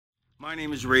My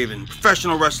name is Raven,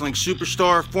 professional wrestling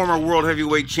superstar, former world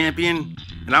heavyweight champion,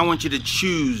 and I want you to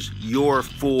choose your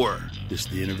four. This is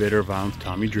the innovator of violence,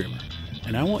 Tommy Dreamer,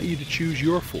 and I want you to choose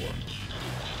your four.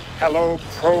 Hello,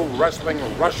 Pro Wrestling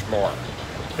Rushmore.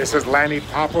 This is Lanny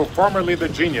Poffo, formerly the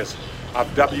genius of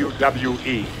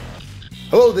WWE.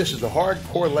 Hello, this is the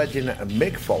hardcore legend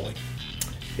Mick Foley.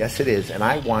 Yes, it is, and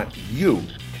I want you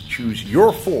to choose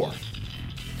your four.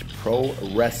 It's Pro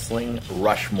Wrestling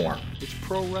Rushmore. It's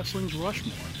Pro Wrestling's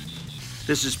Rushmore.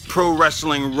 This is Pro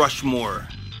Wrestling Rushmore.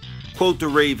 Quote the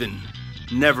Raven,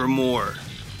 nevermore.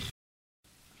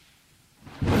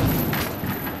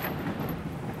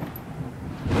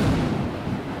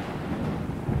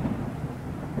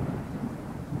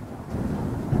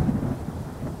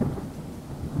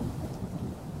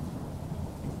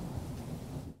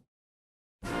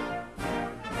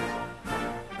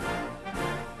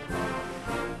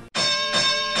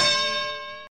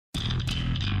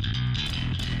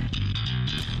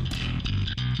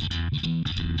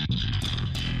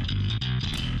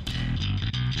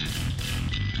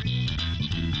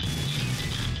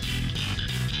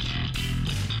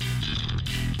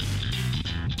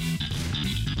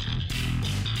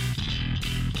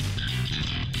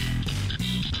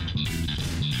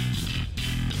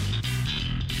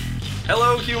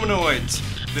 Hello, humanoids!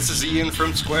 This is Ian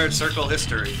from Squared Circle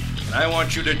History, and I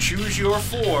want you to choose your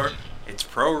four. It's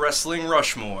Pro Wrestling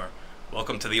Rushmore.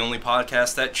 Welcome to the only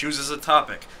podcast that chooses a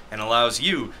topic and allows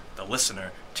you, the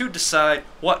listener, to decide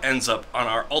what ends up on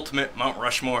our ultimate Mount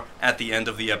Rushmore at the end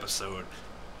of the episode.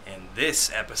 And this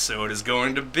episode is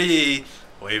going to be,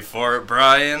 wait for it,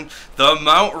 Brian, the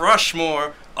Mount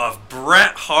Rushmore of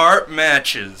Bret Hart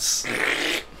matches.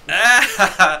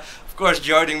 Of course,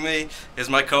 joining me is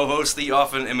my co-host, the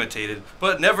often imitated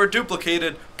but never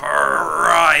duplicated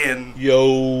Brian.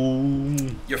 Yo.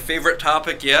 Your favorite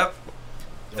topic, yep.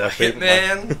 The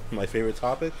Hitman. My favorite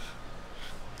topic?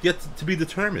 Yet to be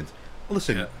determined.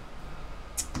 Listen, Yeah.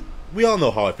 we all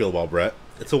know how I feel about Bret.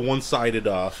 It's a one-sided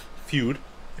feud.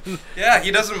 Yeah,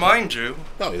 he doesn't mind you.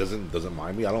 No, he doesn't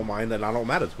mind me. I don't mind, and I don't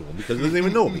matter to him because he doesn't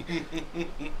even know me.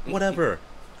 Whatever.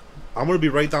 I'm going to be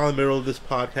right down the middle of this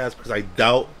podcast because I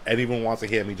doubt anyone wants to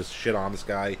hear me just shit on this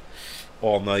guy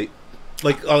all night.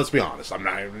 Like, let's be honest. I'm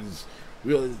not.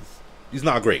 He's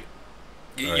not great.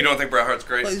 You don't think Bret Hart's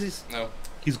great? Well, No.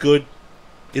 He's good.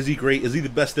 Is he great? Is he the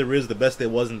best there is, the best there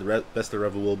was, and the best there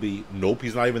ever will be? Nope,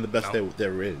 he's not even the best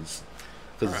there is.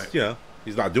 Because, Right.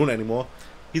 He's not doing it anymore.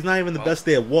 He's not even the best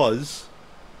there was.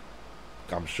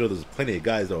 I'm sure there's plenty of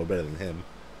guys that are better than him.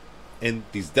 And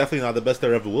he's definitely not the best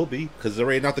there ever will be, because they're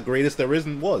already not the greatest there is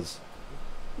and was.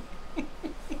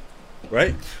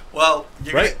 Right? Well,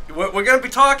 Right? we're going to be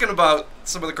talking about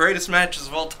some of the greatest matches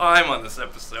of all time on this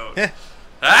episode. Yeah.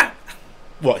 Huh?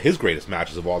 Well, his greatest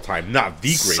matches of all time, not the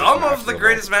greatest Some matches of the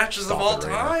greatest matches of all Stop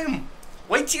it right now. time.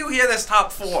 Wait till you hear this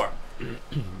top four.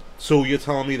 So you're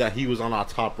telling me that he was on our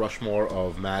top Rushmore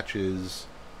of matches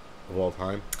of all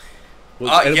time?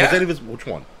 Was any of his, which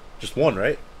one? Just one,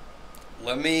 right?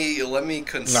 Let me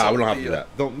consult. Nah, we don't have to do that.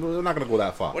 We're not going to go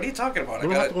that far. What are you talking about? We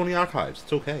don't have to go in the archives.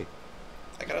 It's okay.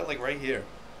 I got it like right here.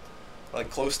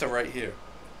 Like close to right here.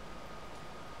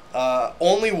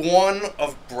 Only one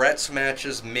of Bret's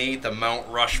matches made the Mount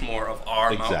Rushmore of our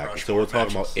Mount Rushmore. Exactly. So we're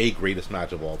talking matches. about a greatest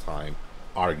match of all time,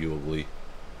 arguably.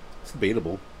 It's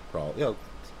debatable, probably. Yeah,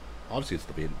 obviously it's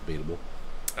debatable.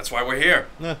 That's why we're here.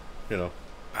 Yeah,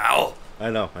 Pal. I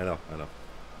know. Got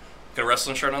a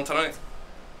wrestling shirt on tonight?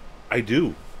 I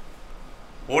do.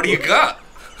 What do you got?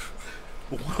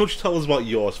 Why don't you tell us about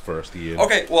yours first, Ian?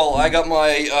 Okay, well, I got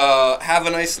my Have a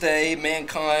Nice Day,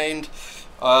 Mankind,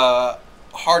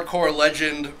 Hardcore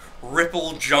Legend,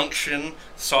 Ripple Junction,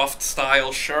 soft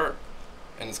style shirt.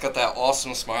 And it's got that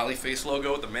awesome smiley face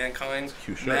logo with the Mankind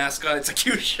Cute shirt. mask on. It's a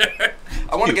cute shirt.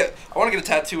 I want to get a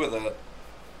tattoo of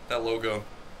that logo.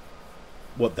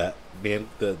 What, that man,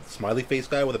 the smiley face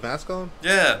guy with a mask on?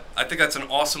 Yeah, I think that's an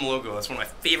awesome logo. That's one of my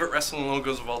favorite wrestling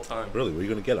logos of all time. Really? What are you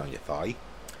going to get on your thigh?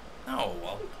 No,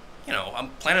 well, I'm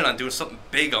planning on doing something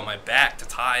big on my back to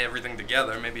tie everything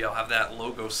together. Maybe I'll have that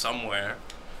logo somewhere.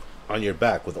 On your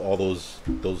back with all those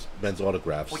men's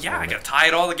autographs. Well, yeah, I on gotta it. tie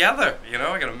it all together. I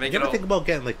gotta make You it ever all. think about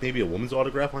getting like maybe a woman's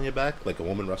autograph on your back, like a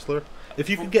woman wrestler? If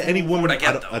you could get any woman, would I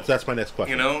get, though? that's my next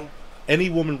question. Any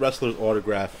woman wrestler's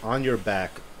autograph on your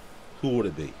back, who would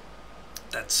it be?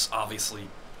 That's obviously,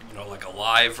 like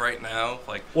alive right now.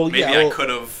 Like, Well, maybe yeah, I well- could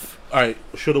have. All right,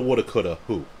 shoulda, woulda, coulda.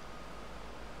 Who?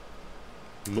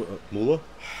 Moolah?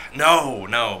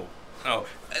 No.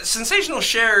 Sensational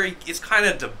Sherry is kind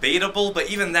of debatable, but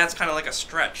even that's kind of like a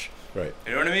stretch. Right.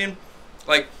 You know what I mean?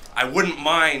 Like, I wouldn't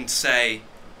mind, say,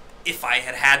 if I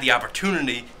had the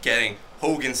opportunity, getting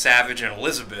Hogan, Savage, and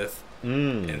Elizabeth,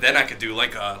 and then I could do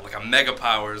like a Mega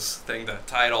Powers thing to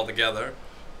tie it all together.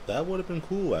 That would have been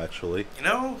cool, actually. You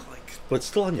know, like. But it's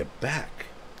still on your back.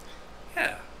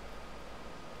 Yeah.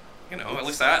 You know, at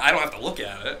least I don't have to look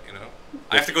at it. You know,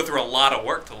 I have to go through a lot of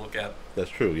work to look at.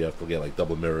 That's true. You have to get like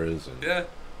double mirrors and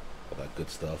all that good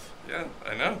stuff. Yeah,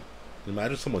 I know.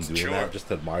 Imagine someone doing that just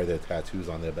to admire their tattoos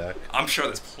on their back. I'm sure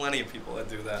there's plenty of people that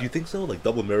do that. Do you think so? Like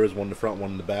double mirrors, one in the front,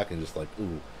 one in the back, and just like,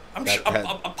 ooh. I'm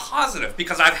positive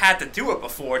because I've had to do it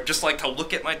before, just like to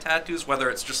look at my tattoos, whether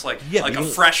it's just like a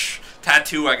fresh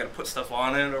tattoo, I gotta put stuff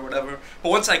on it or whatever.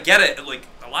 But once I get it, like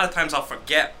a lot of times I'll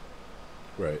forget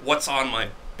what's on my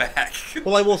back.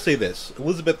 Well, I will say this: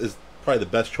 Elizabeth is probably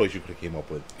the best choice you could have came up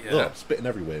with. Yeah, ugh, spitting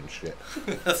everywhere and shit.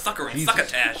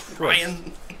 Succotash,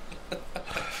 Brian.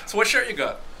 So what shirt you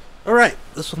got? All right,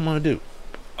 this is what I'm gonna do.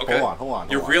 Okay. Hold on.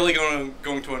 You're really going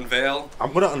to unveil?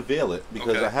 I'm going to unveil it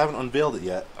because I haven't unveiled it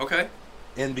yet. Okay.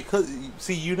 And because,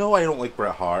 see, you know I don't like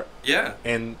Bret Hart. Yeah.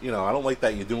 And, you know, I don't like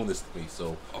that you're doing this to me,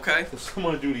 so. Okay. This is what I'm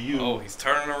going to do to you. Oh, he's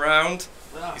turning around.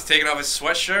 He's taking off his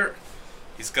sweatshirt.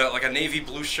 He's got like a navy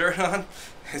blue shirt on.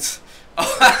 It's.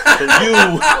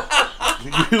 So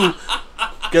you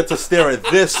get to stare at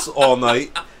this all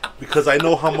night because I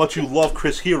know how much you love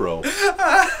Chris Hero.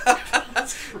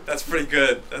 That's pretty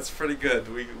good.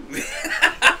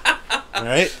 All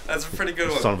right. That's a pretty good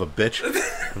one. Son of a bitch.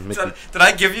 Did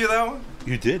I give you that one?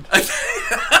 You did.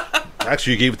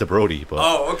 Actually, you gave it to Brody, but.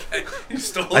 Oh, okay. You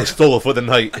stole it. I stole it for the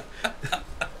night. A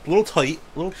little tight,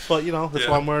 but you know that's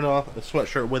why I'm wearing a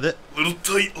sweatshirt with it. Little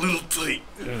tight.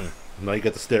 Now you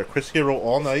get to stare at Chris Hero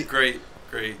all night. Great.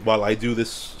 While I do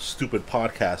this stupid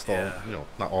podcast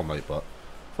not all night, but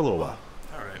for a little while.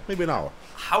 All right. Maybe an hour.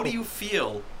 How do you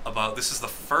feel about this is the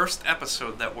first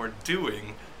episode that we're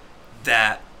doing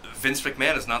that Vince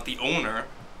McMahon is not the owner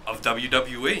of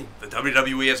WWE? The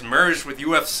WWE has merged with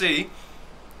UFC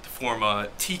to form a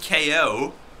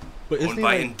TKO owned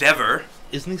by Endeavor.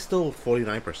 Isn't he still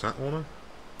 49% owner?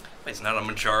 He's not a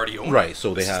majority owner. Right,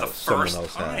 so they have someone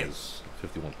else has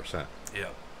 51%. Yeah.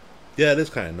 Yeah, it is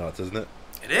kind of nuts, isn't it?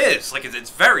 It is. Like, it's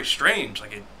very strange.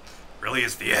 Like, it really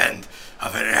is the end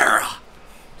of an era.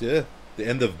 Yeah. The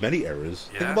end of many eras.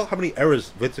 Yeah. Think about how many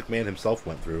eras Vince McMahon himself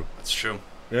went through. That's true.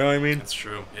 You know what I mean? That's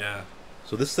true, yeah.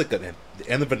 So this is like the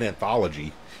end of an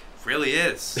anthology. Really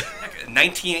is.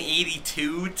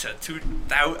 1982 to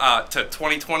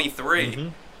 2023. Mm-hmm.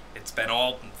 It's been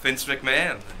all Vince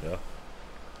McMahon. Yeah.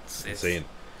 It's insane.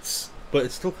 But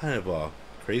it's still kind of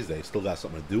crazy that he still got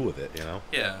something to do with it, you know?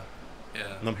 Yeah.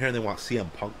 And I'm hearing they want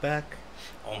CM Punk back.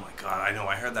 Oh my god, I know,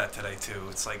 I heard that today too.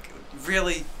 It's like,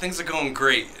 really, things are going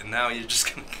great, and now you're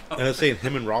just gonna go. And I'm saying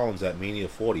him and Rollins at Mania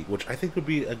 40, which I think would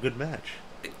be a good match.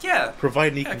 Yeah.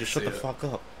 Providing he can just shut the fuck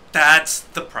up. That's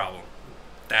the problem.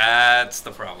 Yeah.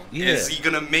 Is he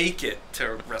gonna make it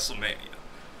to WrestleMania?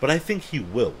 But I think he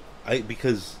will.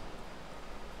 Because,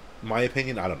 my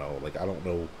opinion, I don't know. Like, I don't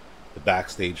know the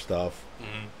backstage stuff.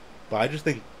 Mm-hmm. But I just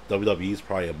think WWE is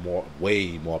probably a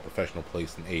way more professional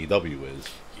place than AEW is.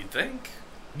 You think?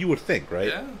 You would think, right?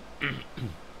 Yeah.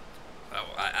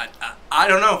 I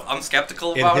don't know. I'm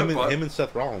skeptical about it. Him and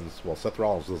Seth Rollins. Well, Seth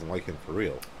Rollins doesn't like him for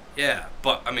real. Yeah,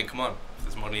 but I mean, come on.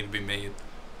 There's money to be made.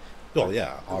 Well,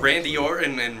 yeah. Obviously. Randy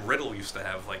Orton and Riddle used to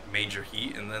have like major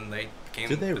heat, and then they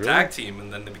became tag team,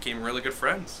 and then they became really good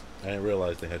friends. I didn't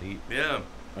realize they had heat. Yeah.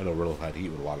 I know Riddle had heat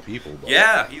with a lot of people. But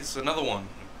yeah, he's another one.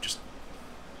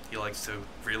 He likes to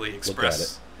really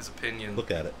express his opinion.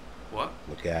 Look at it. What?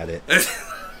 Look at it.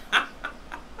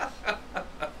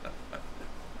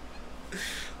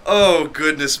 Oh,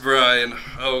 goodness, Brian.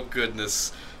 Oh,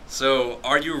 goodness. So,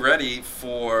 are you ready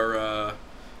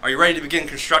to begin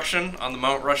construction on the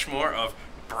Mount Rushmore of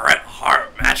Bret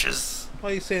Hart matches?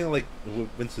 Why are you saying it like with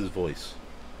Vince's voice?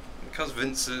 Because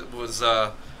Vince was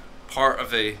part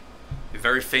of a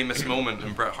very famous moment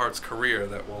in Bret Hart's career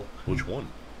that will... Which one?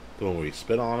 The one where he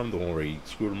spit on him, the one where he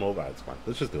screwed him over. It's fine.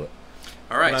 Let's just do it.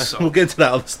 All right, so we'll get into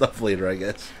that other stuff later, I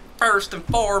guess. First and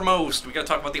foremost, we got to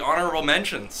talk about the honorable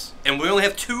mentions, and we only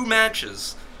have 2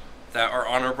 matches that are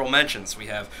honorable mentions. We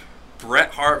have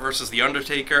Bret Hart versus The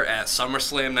Undertaker at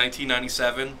SummerSlam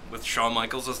 1997 with Shawn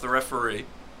Michaels as the referee.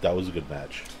 That was a good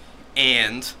match.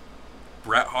 And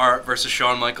Bret Hart versus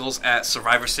Shawn Michaels at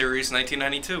Survivor Series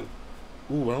 1992.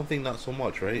 Ooh, I don't think not so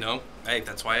much, right? No. Hey,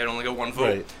 that's why I only got 1 vote.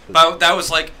 Right. But that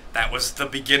was the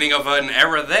beginning of an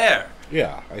era there.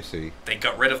 Yeah, I see. They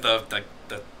got rid of the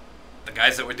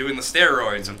guys that were doing the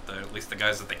steroids, at least the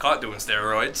guys that they caught doing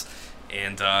steroids,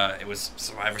 and it was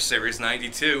Survivor Series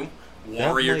 92.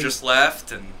 Warrior just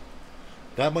left, and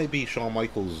that might be Shawn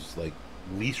Michaels'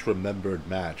 least remembered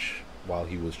match while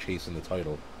he was chasing the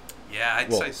title. Yeah,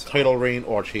 I'd say so. Title reign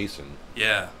or chasing.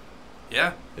 Yeah.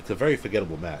 Yeah. It's a very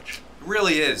forgettable match. It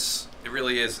really is. It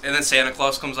really is. And then Santa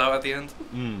Claus comes out at the end.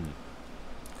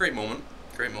 Great moment.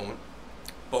 Great moment.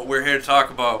 But we're here to talk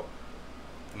about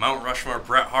the Mount Rushmore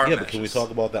Bret Hart matches. But can we talk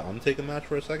about that Undertaker match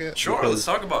for a second? Sure, because let's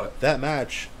talk about it. That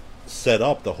match set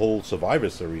up the whole Survivor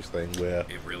Series thing where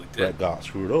it really did. Bret got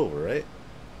screwed over, right?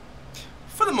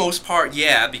 For the most part,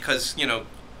 yeah, because,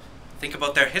 think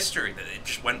about their history. That it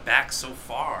just went back so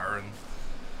far, and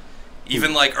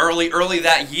even like early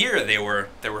that year they were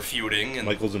feuding. And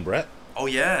Michaels and Bret? Oh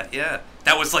yeah.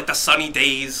 That was like the Sunny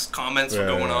Days comments were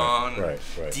going on. Right.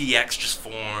 DX just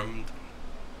formed.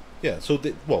 Yeah,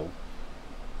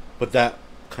 but that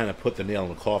kind of put the nail in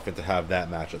the coffin to have that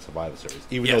match at Survivor Series,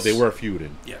 even though they were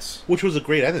feuding. Yes. Which was a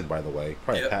great ending, by the way.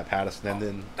 Probably Pat Patterson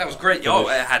ending. That was great. Oh,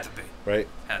 it had to be. Right?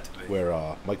 Had to be. Where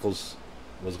Michaels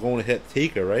was going to hit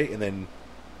Taker, right? And then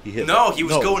he hit... he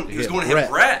was going to hit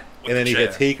Bret. And then he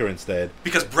hit Taker instead.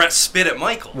 Because Bret spit at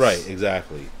Michaels. Right,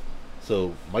 exactly.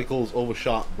 So Michaels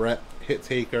overshot Bret, hit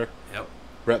Taker. Yep.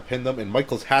 Bret pinned him, and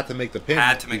Michaels had to make the pin.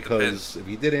 Because if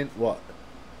he didn't, what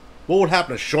would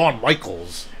happen to Shawn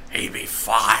Michaels? He'd be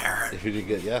fired. If he didn't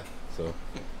get, so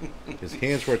his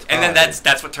hands were tied. And then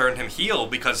that's what turned him heel,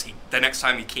 because the next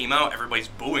time he came out, everybody's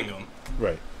booing him.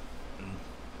 Right.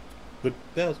 But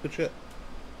that was good shit.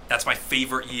 That's my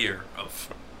favorite year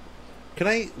of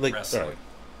wrestling. Right,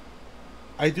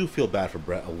 I do feel bad for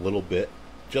Bret a little bit,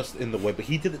 just in the way, but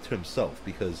he did it to himself,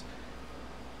 because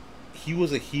he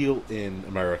was a heel in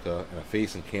America and a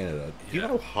face in Canada. Do you know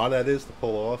how hard that is to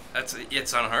pull off?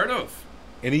 It's unheard of.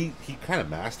 And he kind of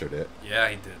mastered it. Yeah,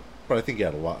 he did. But I think he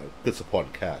had a lot of good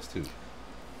supporting cast, too.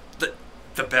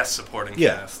 The best supporting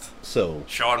cast. So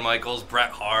Shawn Michaels,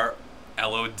 Bret Hart,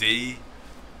 LOD.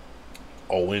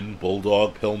 Owen,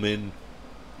 Bulldog, Pillman.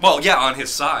 Well, yeah, on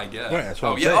his side, yeah. Right, that's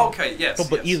what I'm saying. Okay, yes.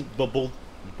 But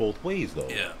both ways, though.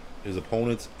 Yeah. His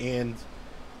opponents and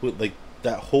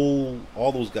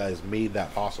all those guys made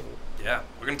that possible. Yeah,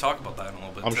 we're going to talk about that in a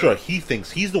little bit. I'm sure he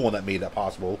thinks he's the one that made that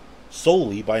possible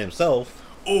solely by himself.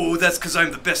 Oh, that's because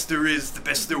I'm the best there is, the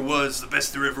best there was, the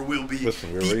best there ever will be.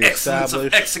 Listen, the excellence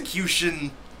of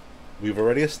execution. We've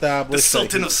already established. The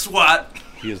Sultan of SWAT.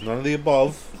 He is none of the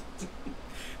above.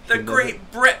 The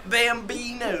great Bret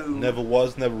Bambino. Never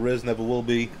was, never is, never will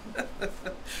be.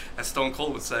 As Stone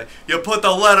Cold would say, you put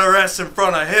the letter S in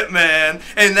front of Hitman,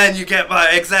 and then you get my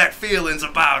exact feelings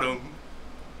about him.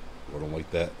 I don't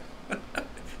like that. You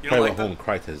Probably don't went home and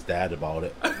cried to his dad about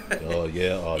it.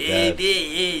 Dad.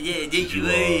 Did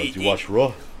you watch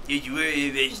Raw? Did you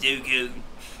worry about so good?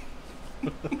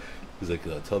 He's like,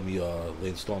 tell me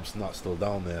Lane Storm's not still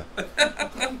down there.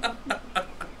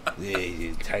 Yeah,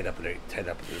 he's tied up a little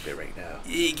bit right now.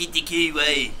 Yeah, get the key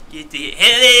away. Get the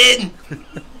hell in.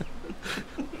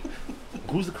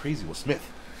 Who's the crazy one?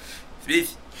 Smith.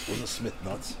 Wasn't Smith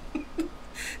nuts?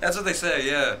 That's what they say,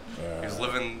 yeah. He was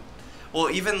living... Well,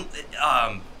 even...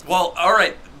 all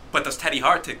right, but does Teddy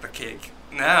Hart take the cake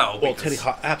now? Well, Teddy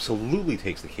Hart absolutely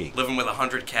takes the cake. Living with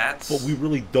 100 cats? But we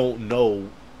really don't know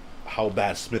how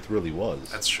bad Smith really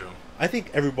was. That's true. I think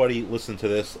everybody listen to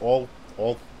this, all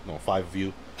 5 of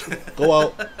you, go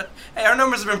out. Hey, our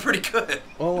numbers have been pretty good.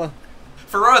 Well,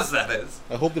 for us, that is.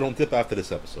 I hope they don't dip after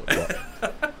this episode. But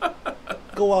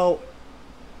go out,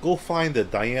 go find the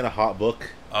Diana Hart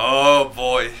book. Oh,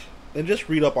 boy. And just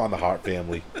read up on the Hart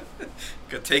family.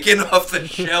 Got taken off the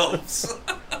shelves.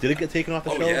 Did it get taken off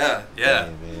the shelves? Yeah.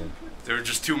 Oh, man. There were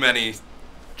just too many.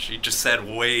 She just said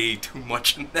way too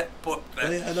much in that book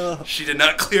that she did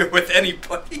not clear with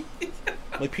anybody.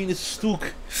 My penis is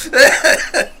stuck.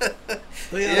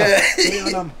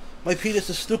 Diana, my penis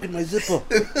is stuck in my zipper.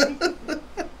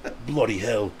 Bloody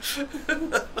hell.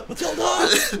 Matilda!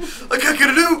 I can't get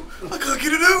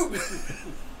it out!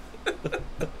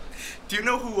 Do you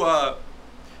know who,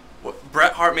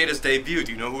 Bret Hart made his debut.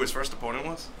 Do you know who his first opponent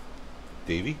was?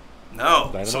 Davey? No.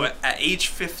 Dynamite? So at age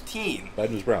 15.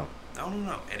 Bad News Brown.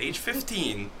 No. At age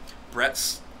 15,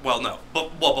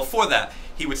 before that,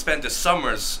 he would spend his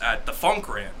summers at the Funk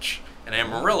Ranch in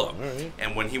Amarillo. Right.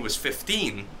 And when he was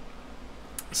 15,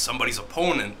 somebody's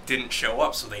opponent didn't show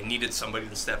up, so they needed somebody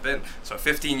to step in. So at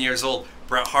 15 years old,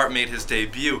 Bret Hart made his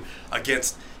debut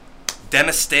against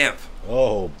Dennis Stamp.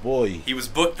 Oh, boy. He was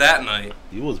booked that night.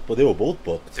 But they were both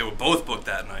booked. They were both booked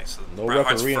that night. So no Bret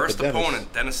Hart's refereeing first for Dennis.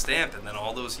 opponent, Dennis Stamp, and then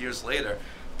all those years later,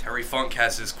 Terry Funk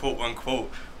has his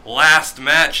quote-unquote last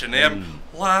match in Amarillo.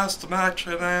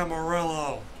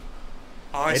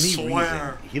 I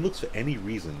swear. He looks for any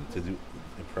reason to do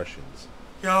impressions.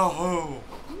 Yahoo!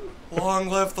 Long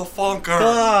live the Funker!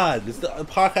 God, the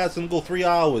podcast gonna go 3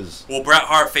 hours. Well, Bret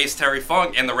Hart faced Terry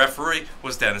Funk, and the referee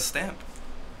was Dennis Stamp.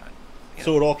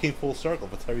 So it all came full circle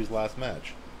for Terry's last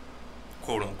match.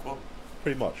 Quote unquote.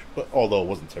 Pretty much. But although it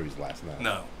wasn't Terry's last match.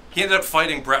 No. He ended up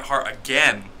fighting Bret Hart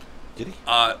again. Did he?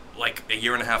 Like a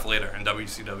year and a half later in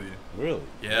WCW. Really?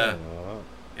 Yeah.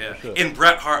 Yeah. Sure. In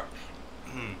Bret Hart...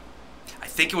 I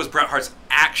think it was Bret Hart's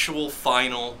actual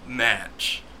final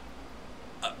match.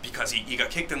 Because he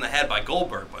got kicked in the head by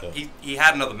Goldberg, but he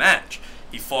had another match.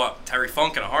 He fought Terry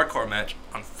Funk in a hardcore match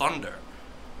on Thunder.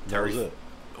 That was it.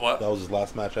 What? That was his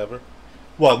last match ever?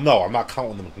 Well, no, I'm not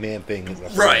counting the McMahon thing.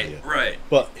 Right.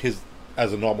 But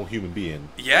as a normal human being.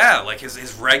 Yeah, like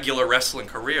his regular wrestling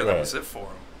career, that was it for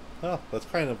him. Oh, that's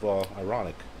kind of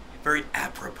ironic. Very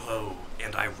apropos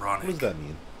and ironic. What does that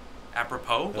mean?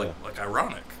 Apropos? Yeah. Like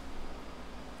ironic.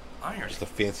 Irony. Just a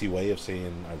fancy way of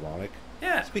saying ironic?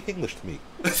 Yeah. Speak English to me.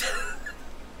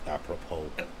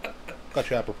 Apropos. Got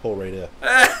your apropos right there.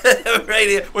 Right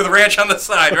here, with ranch on the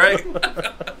side, right?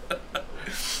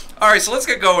 Alright, so let's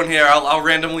get going here. I'll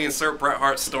randomly insert Bret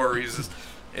Hart stories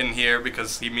in here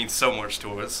because he means so much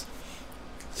to us.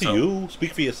 You?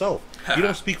 Speak for yourself. You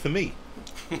don't speak for me.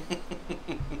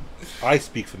 I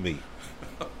speak for me.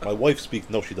 My wife speaks...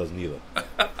 No, she doesn't either.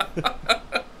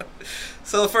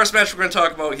 So the first match we're going to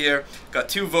talk about here got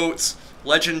 2 votes.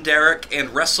 Legend Derek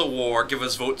and Wrestle War give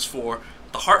us votes for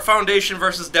the Hart Foundation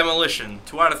versus Demolition.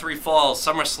 2 out of 3 falls.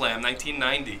 SummerSlam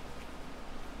 1990.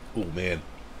 Oh man.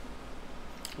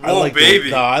 Whoa,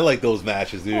 baby. I like those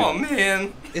matches, dude. Oh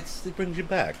man. It brings you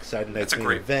back. Saturday Night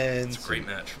Main Events. It's a great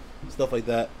match. Stuff like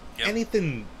that. Yep.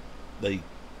 Anything like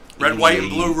red, white, and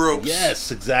blue ropes.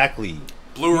 Yes, exactly.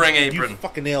 Blue ring apron. You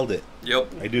fucking nailed it.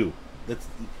 Yep. I do.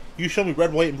 You show me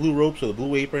red, white, and blue ropes or the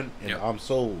blue apron, and I'm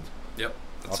sold. Yep.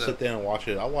 I'll sit there and watch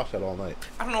it. I'll watch that all night.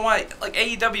 I don't know why. Like,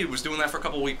 AEW was doing that for a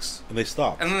couple weeks. And they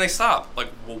stopped. And then they stopped. Like,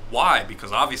 well, why?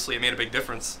 Because obviously it made a big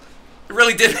difference. It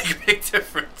really did make a big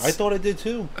difference. I thought it did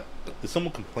too. Did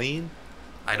someone complain?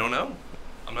 I don't know.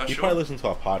 I'm not sure. He probably listened to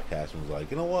our podcast and was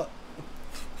like, you know what?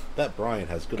 That Brian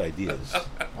has good ideas.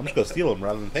 I'm just going to steal him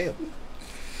rather than pay him.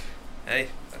 Hey,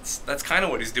 that's kind of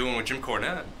what he's doing with Jim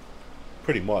Cornette.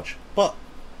 Pretty much. But,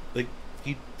 like,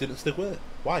 he didn't stick with it.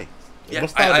 Why? Yeah,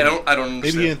 I don't understand.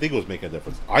 Maybe he didn't think it was making a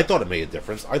difference. I thought it made a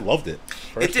difference. I loved it.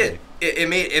 Personally. It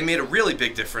did. It made a really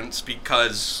big difference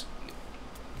because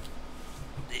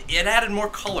it added more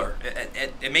color.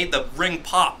 It made the ring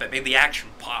pop. It made the action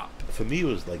pop. For me, it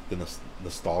was like the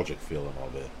nostalgic feeling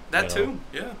of it. That too,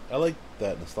 yeah. I like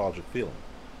that nostalgic feeling.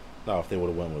 Now, if they would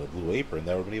have went with a blue apron,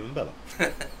 that would have been even better.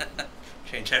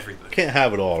 Change everything. Can't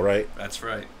have it all, right? That's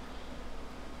right.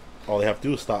 All they have to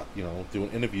do is stop,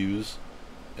 doing interviews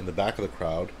in the back of the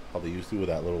crowd, how they used to with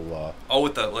that little...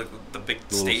 with the big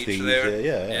stage there?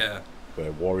 Yeah. Where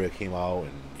Warrior came out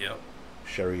and... Yep.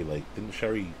 Sherry, didn't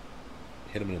Sherry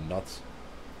hit him in the nuts?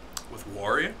 With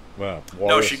Warrior? Well,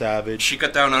 Warrior Savage. She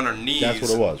got down on her knees. That's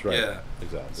what it was, right? Yeah.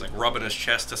 Exactly. It's like rubbing his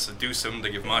chest to seduce him to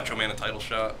give Macho Man a title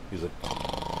shot. He's like...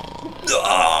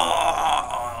 Oh!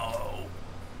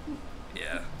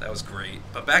 Yeah, that was great.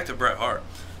 But back to Bret Hart.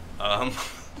 I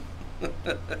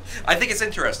think it's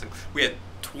interesting. We had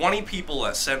 20 people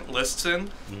that sent lists in,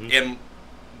 and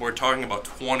we're talking about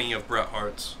 20 of Bret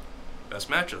Hart's best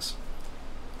matches.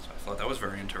 So I thought that was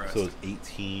very interesting. So it's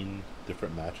 18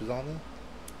 different matches on there?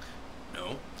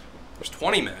 No. There's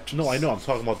 20 matches. No, I know. I'm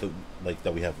talking about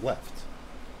that we have left.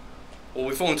 Well,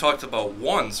 we've only talked about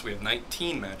one, so we have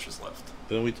 19 matches left.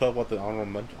 Didn't we talk about the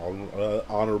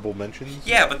honorable mentions?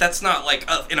 Yeah, but that's not like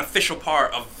an official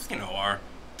part of our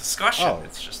discussion. Oh.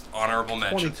 It's just honorable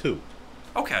mentions. 22.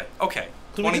 Okay.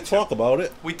 So we can talk about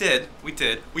it. We did.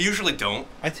 We usually don't.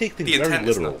 I take things very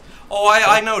literal. Oh,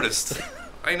 I noticed.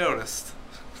 I noticed.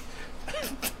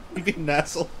 You being an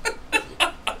asshole?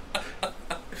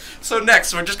 So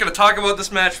next, we're just going to talk about this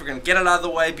match. We're going to get it out of the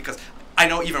way because I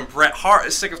know even Bret Hart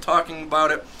is sick of talking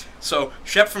about it. So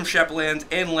Shep from Shepland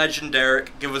and Legend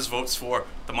Derek give us votes for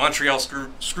the Montreal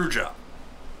Screwjob.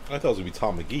 I thought it was going to be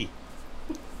Tom McGee.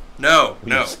 No.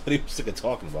 He was sick of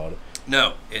talking about it.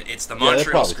 No, it's the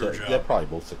Montreal Screwjob. They're probably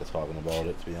both sick of talking about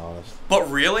it, to be honest. But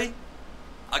really?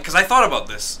 Because I thought about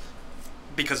this.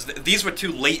 Because these were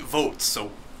 2 late votes, so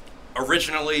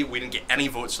originally we didn't get any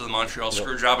votes for the Montreal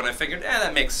Screwjob, and I figured,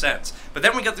 that makes sense. But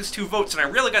then we got these 2 votes, and I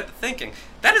really got to thinking,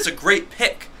 that is a great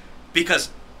pick,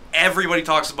 because everybody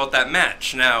talks about that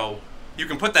match. Now, you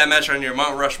can put that match on your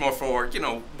Mount Rushmore for,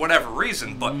 whatever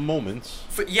reason, but... Moments.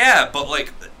 but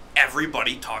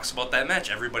everybody talks about that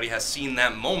match. Everybody has seen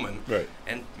that moment. Right.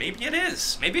 And maybe it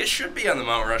is. Maybe it should be on the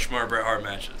Mount Rushmore Bret Hart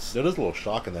matches. It is a little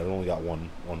shocking that it only got one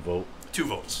vote. 2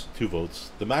 votes. 2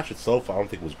 votes. The match itself, I don't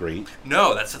think was great.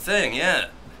 No, that's the thing, yeah.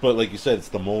 But like you said, it's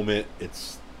the moment.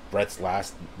 It's Bret's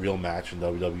last real match in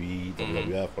WWE,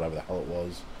 WWF, whatever the hell it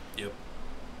was. Yep.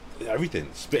 Everything.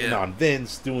 Spitting on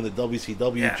Vince, doing the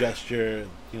WCW gesture,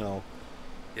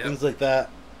 things like that.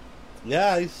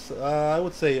 Yeah, I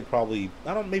would say it probably,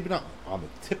 maybe not on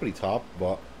the tippity top,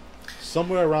 but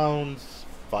somewhere around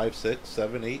 5, 6,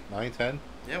 7, 8, 9, 10.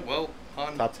 Yeah, well,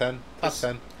 top 10. Top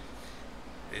 10.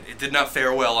 It did not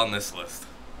fare well on this list.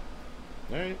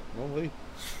 All right, well, wait.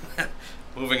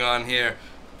 Moving on here.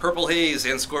 Purple Haze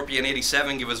and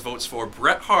Scorpion87 give us votes for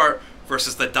Bret Hart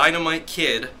versus the Dynamite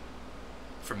Kid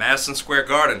from Madison Square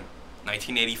Garden,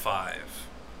 1985.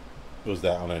 Was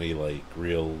that on any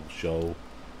real show?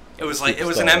 It was an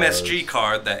MSG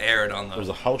card that aired on the. It was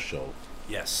a house show.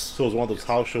 Yes. So it was one of those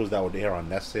house shows that would air on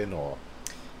Nessun or.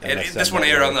 This one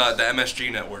aired on the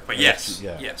MSG network, but yes,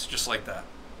 just like that.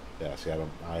 Yeah, see,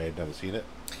 I had never seen it.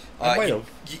 I might have.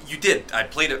 You did. I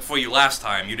played it for you last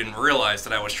time. You didn't realize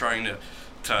that I was trying to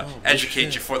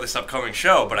educate you for this upcoming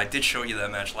show, but I did show you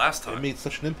that match last time. It made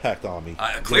such an impact on me.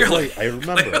 Clearly. I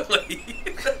remember. Clearly.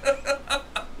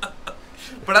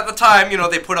 But at the time,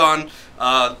 they put on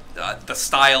the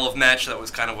style of match that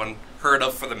was kind of unheard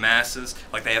of for the masses.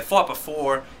 Like, they had fought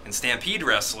before in Stampede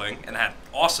Wrestling and had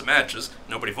awesome matches.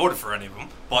 Nobody voted for any of them,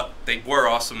 but they were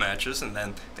awesome matches, and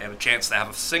then they had a chance to have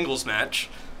a singles match,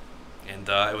 and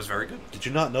it was very good. Did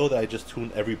you not know that I just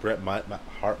tuned every Bret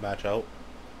Hart match out?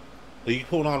 You can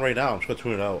put it on right now. I'm just going to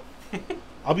tune it out.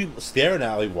 I'll be staring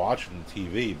at it, watching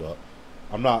TV, but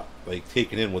I'm not,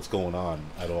 taking in what's going on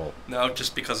at all. No,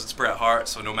 just because it's Bret Hart,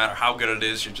 so no matter how good it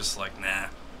is, you're just like, nah.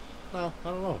 No, I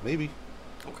don't know. Maybe.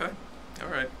 Okay. All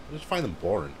right. I just find them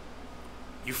boring.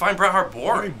 You find Bret Hart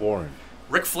boring? Very boring.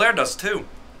 Ric Flair does, too.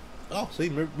 Oh, see,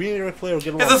 me and Ric Flair will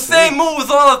get along. It's the same moves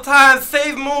all the time.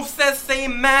 Same moveset,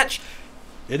 same match.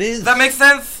 It is. Does that make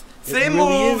sense? Same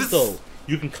moves. Is, though.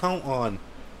 You can count on,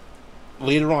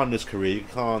 later on in his career, you can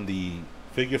count on the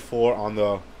figure 4 on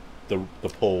the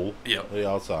pole on the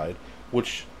outside,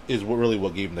 which is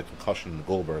what gave him the concussion in the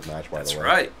Goldberg match, by the way. That's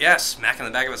right. Yeah, smacking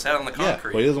the back of his head on the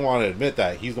concrete. Yeah, but he doesn't want to admit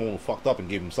that he's the one who fucked up and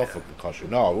gave himself a concussion.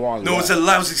 No, it's a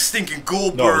lousy, stinking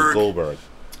Goldberg. No, it's Goldberg.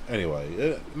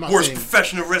 Anyway, worst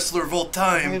professional wrestler of all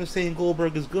time. I'm not even saying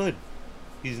Goldberg is good.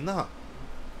 He's not.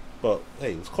 But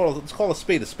hey, let's call a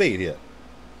spade here.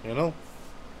 Oh,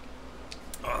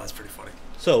 that's pretty funny.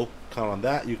 So count on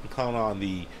that. You can count on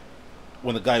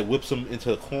when the guy whips him into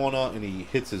the corner and he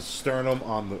hits his sternum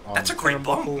on the. That's a great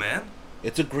bump, man.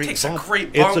 It's a great Takes bump. A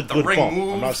great bump. It's a good bump.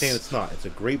 Moves. I'm not saying it's not. It's a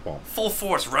great bump. Full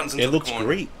force runs into the corner. It looks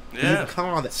great. Yeah. You can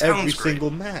count on that every single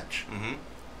match. Mm-hmm.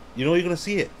 You know you're gonna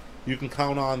see it. You can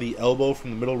count on the elbow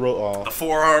from the middle rope. The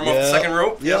forearm off the second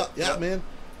rope. Yeah, man.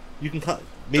 You can count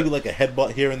maybe a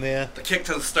headbutt here and there. The kick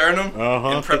to the sternum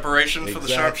in preparation for the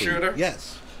sharpshooter.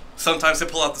 Yes. Sometimes they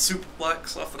pull out the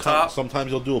superplex off the top. Sometimes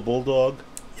they'll do a bulldog.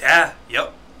 Yeah.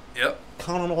 Yep.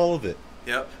 Count on all of it.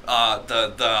 Yep.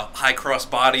 The high cross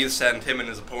body send him and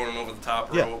his opponent over the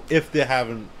top rope. If they're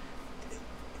having.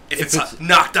 If it's a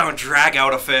knockdown drag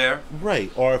out affair.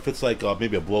 Right, or if it's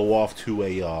maybe a blow off to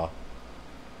a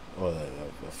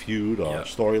feud or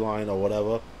storyline or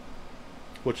whatever,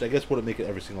 which I guess wouldn't make it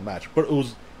every single match, but it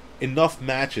was enough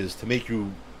matches to make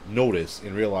you notice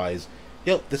and realize,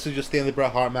 this is your Stanley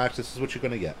Bret Hart match. This is what you're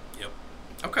gonna get. Yep.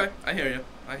 Okay, I hear you.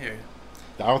 I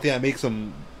don't think that makes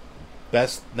them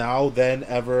best now, then,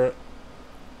 ever,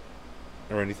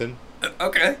 or anything.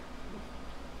 Okay.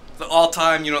 The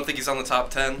all-time, you don't think he's on the top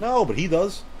 10? No, but he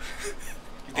does.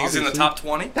 You think he's in the top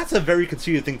 20? That's a very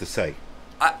conceited thing to say.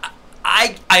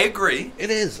 I agree. It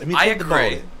is. I mean, think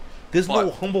about it. There's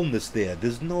no humbleness there.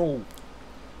 There's no.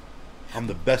 I'm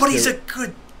the best. But he's a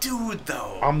good dude,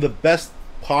 though. I'm the best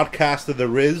podcaster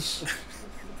there is.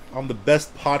 I'm the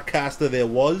best podcaster there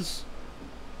was.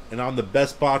 And I'm the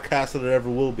best podcaster there ever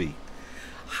will be.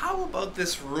 How about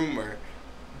this rumor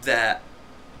that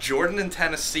Jordan in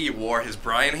Tennessee wore his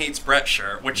Brian Hates Bret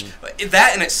shirt, which,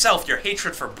 that in itself, your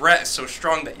hatred for Bret is so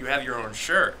strong that you have your own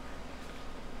shirt.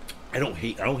 I don't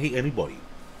hate anybody.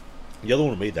 The other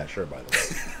one who made that shirt, by the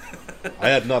way. I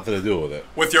had nothing to do with it.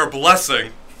 With your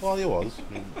blessing. Well, it was.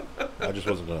 I just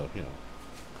wasn't going to,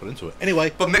 put into it.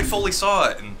 Anyway. But Mick Foley saw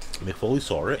it. And Mick Foley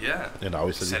saw it. Yeah. And I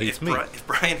always said he hates me. If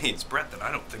Brian hates Bret, then I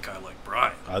don't think I like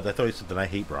Brian. I thought he said, then I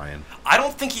hate Brian. I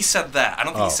don't think he said that. I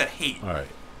don't think he said hate. All right.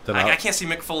 Then I can't see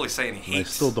Mick Foley saying he hates.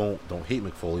 I still don't hate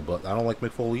Mick Foley, but I don't like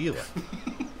Mick Foley either.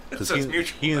 Because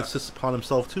he insists upon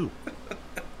himself, too.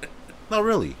 No,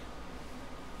 really.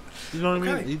 You know what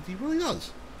I mean? He really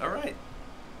does. All right.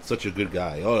 Such a good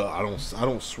guy. Oh, I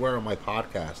don't swear on my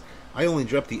podcast. I only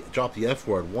dropped the F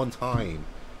word one time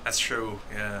That's true.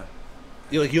 Yeah.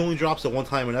 He only drops it one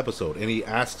time an episode, and he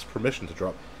asks permission to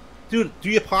drop. Dude, do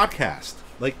your podcast.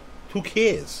 Like, who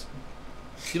cares?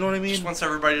 You know what I mean? Just wants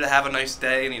everybody to have a nice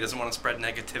day, and he doesn't want to spread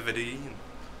negativity.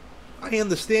 I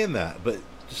understand that, but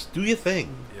just do your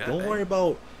thing. Yeah, Don't worry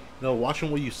about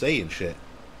watching what you say and shit.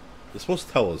 You're supposed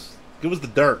to tell us. Give us the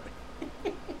dirt.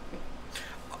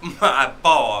 My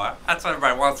boy. That's what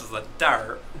everybody wants is the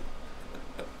dirt.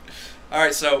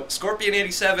 Alright, so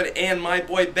Scorpion87 and my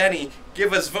boy Benny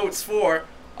give us votes for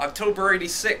October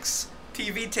 86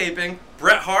 TV taping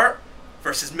Bret Hart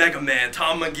versus Mega Man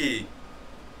Tom McGee.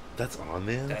 That's on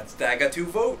there? I got 2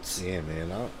 votes. Yeah,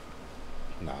 man.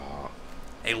 Nah.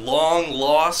 A long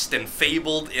lost and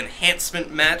fabled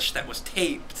enhancement match that was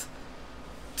taped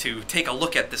to take a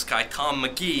look at this guy Tom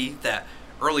McGee that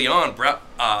early on Vince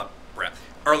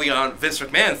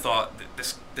McMahon thought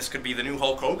that this could be the new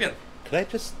Hulk Hogan. Could I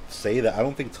just say that I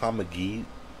don't think Tom McGee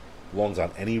belongs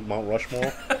on any Mount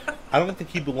Rushmore? I don't think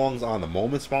he belongs on the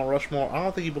Moments Mount Rushmore. I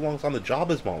don't think he belongs on the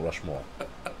Jobbers Mount Rushmore.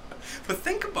 But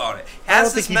think about it. I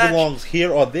don't think he belongs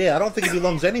here or there. I don't think he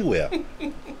belongs anywhere.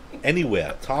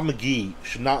 Anywhere. Tom McGee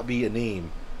should not be a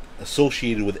name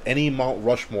associated with any Mount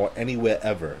Rushmore anywhere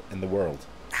ever in the world.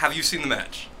 Have you seen the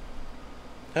match?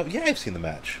 Yeah, I've seen the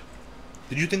match.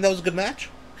 Did you think that was a good match?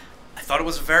 I thought it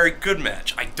was a very good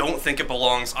match. I don't think it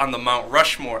belongs on the Mount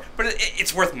Rushmore, but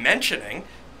it's worth mentioning.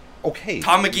 Okay.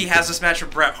 Tom McGee has this match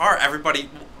with Bret Hart.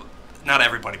 Not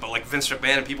everybody, but like Vince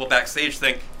McMahon and people backstage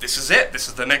think this is it. This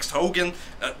is the next Hogan.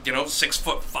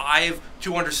 6'5",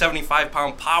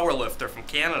 275-pound power lifter from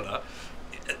Canada.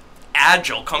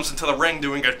 Agile, comes into the ring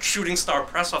doing a shooting star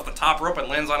press off the top rope and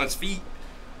lands on his feet.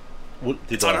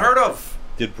 It's unheard of.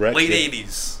 Did Bret late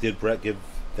 80s? Did Bret give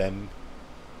them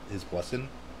his blessing?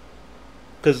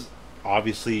 Because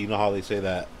obviously, you know how they say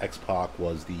that X-Pac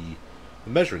was the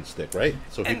measuring stick, right?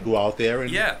 So he'd go out there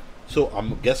and... Yeah. So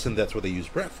I'm guessing that's what they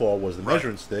used Bret for, was the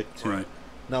measuring stick to... Right.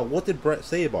 Now, what did Bret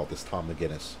say about this Tom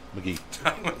McGee?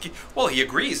 Tom McGee. Well, he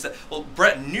agrees that... Well,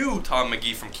 Bret knew Tom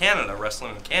McGee from Canada,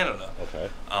 wrestling in Canada. Okay.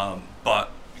 But,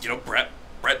 Bret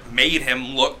made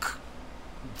him look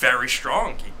very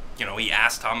strong. He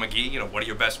asked Tom McGee, what are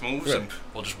your best moves? Right. And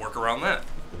we'll just work around that.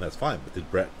 And that's fine. But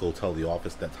did Bret go tell the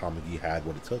office that Tom McGee had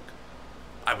what it took?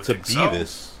 I would think so. To be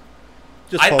this...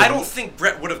 I don't think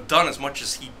Bret would have done as much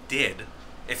as he did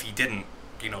if he didn't,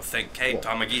 think, hey,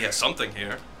 Tom McGee has something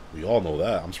here. We all know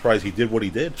that. I'm surprised he did what he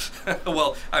did.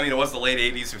 Well, it was the late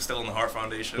 80s. He was still in the Hart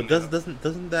Foundation. But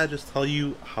doesn't that just tell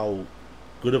you how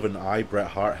good of an eye Bret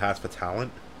Hart has for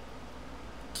talent?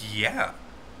 Yeah.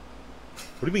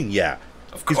 What do you mean, yeah?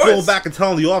 Of course. He's going back and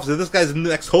telling the office that this guy's the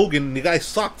next Hogan, and the guy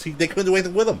sucked. They couldn't do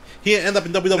anything with him. He didn't end up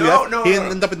in WWF. He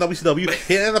didn't end up in WCW. He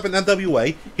didn't end up in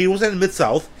NWA. He wasn't in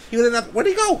Mid-South. Where'd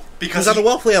he go? Because he was on the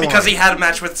welfare line. Because he had a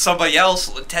match with somebody else,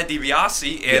 Ted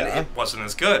DiBiase, and it wasn't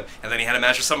as good. And then he had a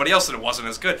match with somebody else, and it wasn't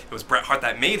as good. It was Bret Hart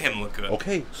that made him look good.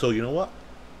 Okay, so you know what?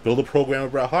 Build a program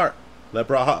with Bret Hart. Let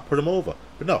Bret Hart put him over.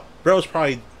 But no, Bret was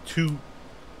probably too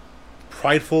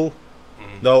prideful.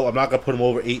 Mm-hmm. No, I'm not going to put him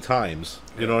over 8 times.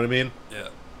 You know what I mean? Yeah.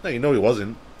 No, he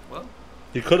wasn't. Well,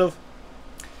 he could have.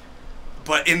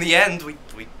 But in the end, we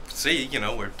see,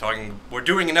 we're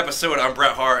doing an episode on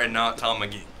Bret Hart and not Tom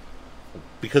McGee.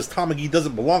 Because Tom McGee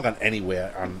doesn't belong on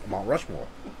anywhere on Mount Rushmore.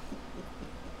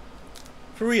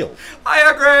 For real. I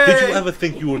agree. Did you ever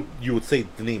think you would say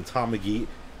the name Tom McGee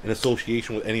in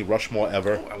association with any Rushmore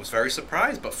ever? Oh, I was very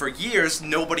surprised, but for years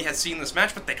nobody had seen this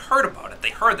match, but they'd heard about it. They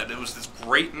heard that it was this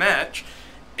great match.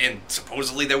 And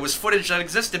supposedly there was footage that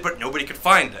existed, but nobody could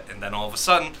find it. And then all of a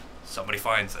sudden, somebody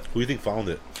finds it. Who do you think found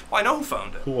it? Well, I know who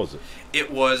found it. Who was it? It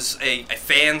was a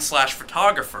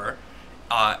fan/photographer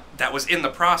that was in the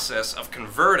process of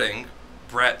converting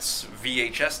Bret's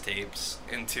VHS tapes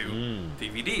into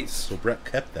DVDs. So Bret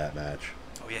kept that match.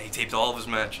 Oh yeah, he taped all of his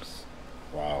matches.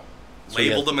 Wow.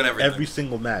 Labeled them and everything. Every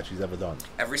single match he's ever done.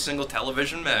 Every single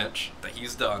television match that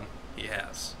he's done, he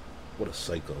has. What a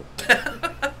psycho.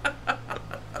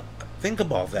 Think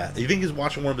about that. You think he's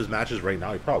watching one of his matches right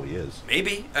now? He probably is.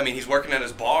 Maybe. He's working at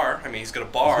his bar. He's got a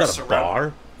bar. He's got a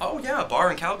bar? Oh, yeah, a bar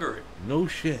in Calgary. No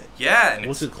shit. Yeah. And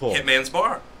what's it called? Hitman's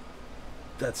Bar.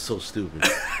 That's so stupid.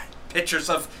 Pictures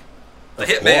of the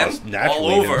Hitman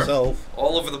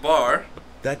all over the bar.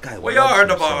 That guy We are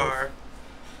the bar.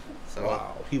 So,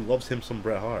 wow. He loves him some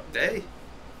Bret Hart. Hey.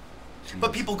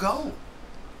 But people go.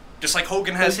 Just like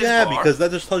Hogan has his bar. Yeah, because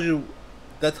that just tells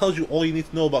you all you need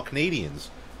to know about Canadians.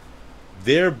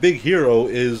 Their big hero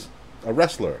is a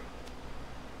wrestler.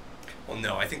 Well,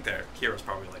 no, I think their hero's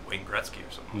probably like Wayne Gretzky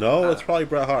or something. No, it's probably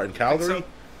Bret Hart in Calgary. So?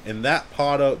 In that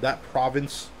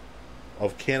province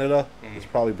of Canada, it's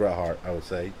probably Bret Hart. I would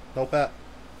say. No, Pat,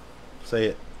 say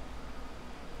it.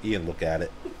 Ian, look at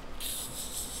it.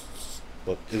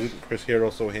 Look, isn't Chris Hero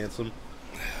so handsome?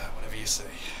 Whatever you say.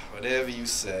 Whatever you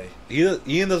say.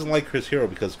 Ian doesn't like Chris Hero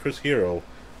because Chris Hero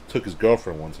took his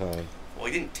girlfriend one time. Well,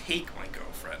 he didn't take my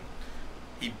girlfriend.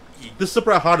 He... This is a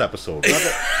Bret Hart episode.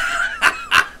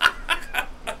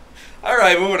 All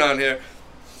right, moving on here.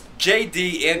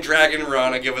 JD and Dragon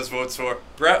Rana give us votes for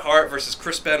Bret Hart versus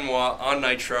Chris Benoit on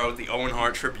Nitro, the Owen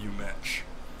Hart tribute match.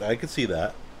 I could see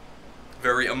that.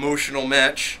 Very emotional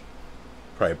match.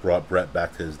 Probably brought Bret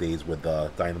back to his days with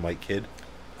Dynamite Kid.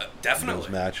 Definitely.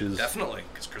 Those matches. Definitely,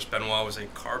 because Chris Benoit was a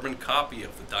carbon copy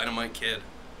of the Dynamite Kid.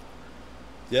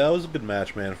 Yeah, it was a good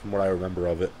match, man, from what I remember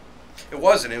of it. It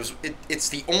was, and it's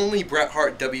the only Bret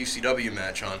Hart WCW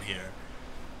match on here.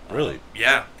 Really?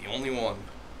 Yeah, the only one.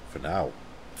 For now.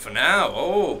 For now.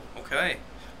 Oh, okay.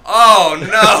 Oh, no.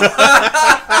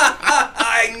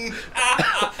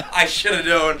 I should have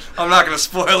known. I'm not going to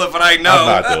spoil it, but I know.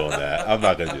 I'm not doing that. I'm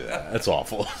not going to do that. That's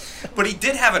awful. But he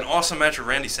did have an awesome match with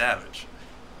Randy Savage.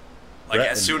 Like,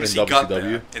 Bret as soon as in he got WCW?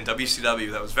 there. In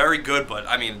WCW. That was very good, but,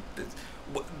 I mean,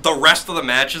 the rest of the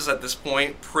matches at this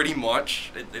point, pretty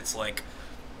much, it's like,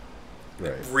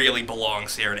 Right. it really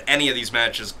belongs here. And any of these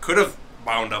matches could have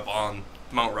wound up on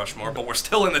Mount Rushmore, but we're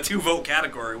still in the 2-vote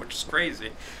category, which is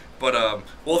crazy. But,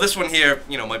 well, this one here,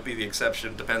 might be the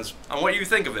exception. Depends on what you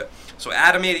think of it. So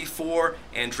Adam84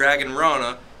 and Dragon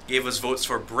Rana gave us votes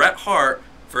for Bret Hart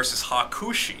versus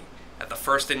Hakushi at the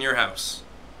First in Your House.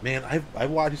 Man, I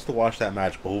used to watch that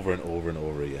match over and over and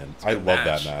over again. I love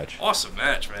that match. Awesome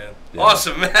match, man. Yeah.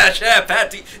 Awesome match. Yeah,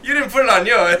 Pat, you didn't put it on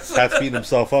yours. Pat's beating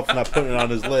himself up for not putting it on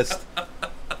his list.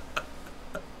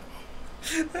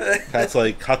 Pat's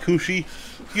like, Hakushi,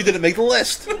 you didn't make the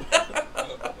list.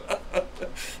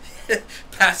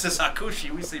 Pat says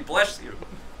Hakushi, we say bless you.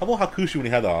 How about Hakushi when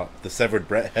he had the severed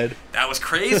Bret head? That was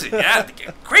crazy. Yeah,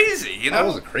 crazy, That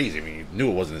wasn't crazy. I mean, you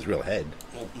knew it wasn't his real head.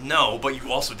 Well, no, but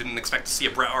you also didn't expect to see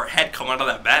a Bret Hart head come out of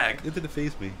that bag. It didn't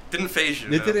faze me. Didn't faze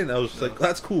you. It didn't. I was just like,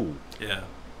 that's cool. Yeah.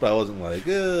 But I wasn't like,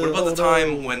 What about the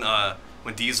time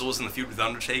when Diesel was in the feud with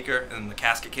Undertaker and the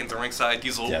casket came to ringside,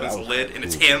 Diesel opens the lid and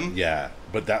it's him? Yeah,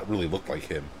 but that really looked like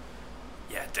him.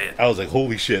 Yeah, it did. I was like,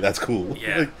 holy shit, that's cool.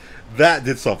 Yeah. Like, that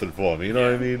did something for me, you know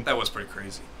what I mean? That was pretty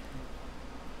crazy.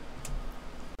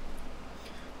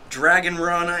 Dragon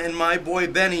Rana and my boy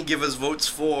Benny give us votes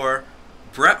for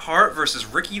Bret Hart versus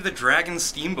Ricky the Dragon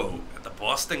Steamboat at the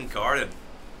Boston Garden.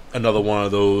 Another one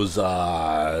of those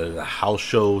house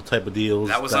show type of deals.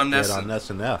 That was on Nessun. On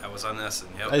Nessun, yeah. That was on Nessun,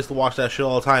 yep. I used to watch that show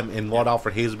all the time, and Lord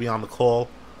Alfred Hayes would be on the call.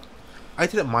 I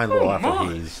didn't mind Lord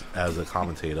Alfred Hayes as a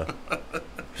commentator.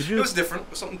 Did you? It was different. It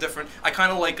was something different. I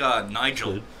kind of like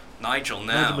Nigel. Nigel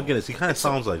now. Nigel McGuinness. He kind of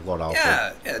sounds like Lord Alfred.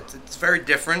 Yeah, it's very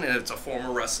different, and it's a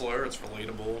former wrestler. It's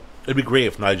relatable. It'd be great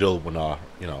if Nigel, when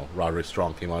Roderick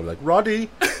Strong came on, he'd be like, Roddy,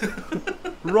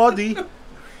 Roddy.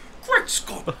 Great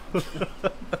Scott.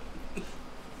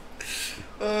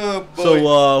 Oh boy.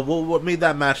 So, what made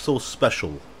that match so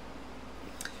special?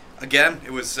 Again,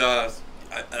 it was a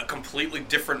completely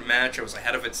different match. It was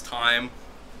ahead of its time.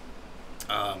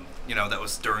 That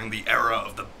was during the era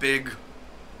of the big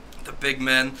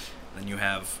men. Then you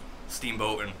have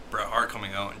Steamboat and Bret Hart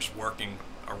coming out and just working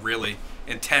a really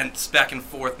intense back and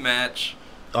forth match.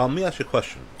 Let me ask you a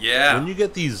question. Yeah. When you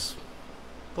get these,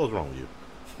 what's wrong with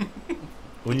you?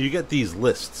 When you get these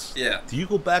lists, yeah, do you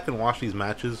go back and watch these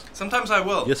matches? Sometimes I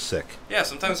will. You're sick. Yeah,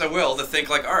 sometimes I will, to think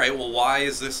like, all right, well, why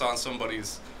is this on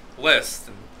somebody's list?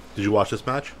 And did you watch this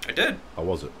match? I did. How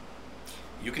was it?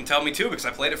 You can tell me too, because I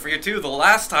played it for you too the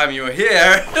last time you were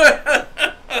here.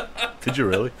 Did you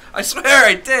really? I swear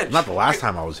I did. Not the last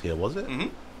time I was here, was it? Mm-hmm.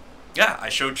 Yeah, I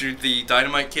showed you the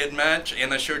Dynamite Kid match,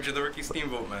 and I showed you the Ricky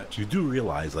Steamboat match. You do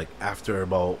realize, like, after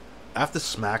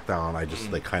SmackDown, I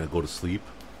just, kind of go to sleep.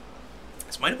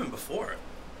 This might have been before.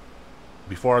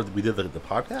 Before we did the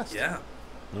podcast? Yeah.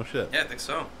 No shit. Yeah, I think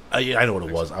so. I know what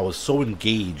it was. I was so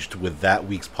engaged with that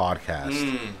week's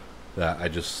podcast that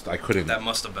I couldn't. That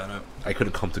must have been it. I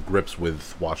couldn't come to grips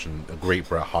with watching a great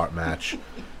Bret Hart match.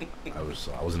 I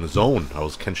was in the zone. I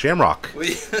was Ken Shamrock.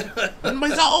 In my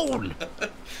zone.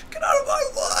 Get out of my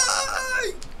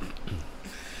way!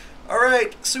 All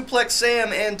right, Suplex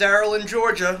Sam and Daryl in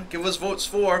Georgia give us votes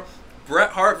for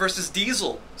Bret Hart versus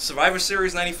Diesel, Survivor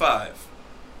Series 95.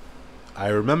 I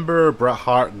remember Bret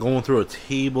Hart going through a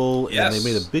table, and they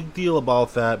made a big deal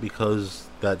about that because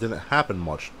that didn't happen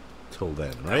much till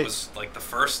then, right? That was like the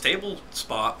first table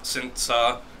spot since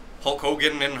Hulk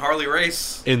Hogan and Harley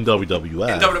Race. In WWF.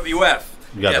 In WWF.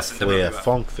 You got the Flair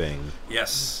Funk thing.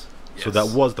 Yes. So that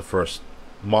was the first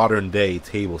modern day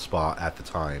table spot at the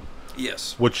time.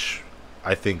 Yes. Which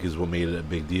I think is what made it a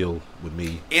big deal with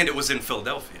me. And it was in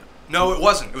Philadelphia. No, it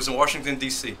wasn't. It was in Washington,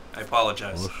 D.C. I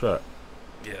apologize. Oh, shit.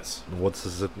 Yes. What's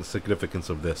the significance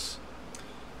of this?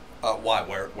 Why?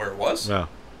 Where it was? Yeah.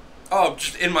 Oh,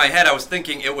 just in my head, I was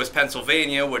thinking it was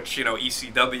Pennsylvania, which,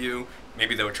 ECW,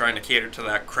 maybe they were trying to cater to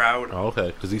that crowd. Oh, okay,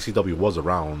 because ECW was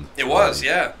around. It was,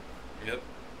 yeah. Yep.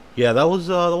 Yeah, that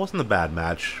wasn't a bad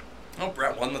match. Oh,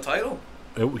 Bret won the title.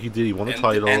 He did. He won the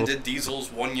title. Ended Diesel's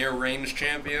 1-year reign as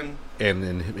champion. And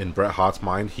in Bret Hart's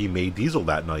mind, he made Diesel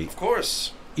that night. Of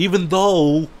course. Even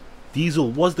though Diesel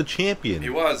was the champion. He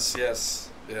was, yes.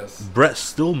 Bret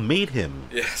still made him.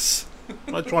 Yes.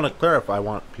 I just want to clarify. I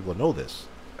want people to know this.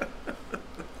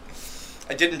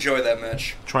 I did enjoy that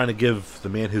match. Trying to give the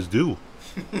man his due.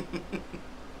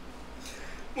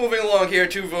 Moving along here,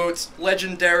 2 votes.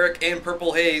 Legend Derek and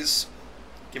Purple Haze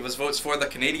give us votes for the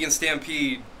Canadian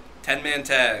Stampede 10-man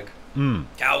tag.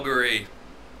 Calgary.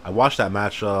 I watched that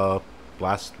match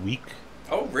last week.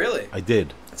 Oh, really? I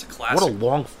did. That's a classic. What a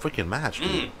long freaking match, dude.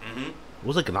 Mm-hmm. It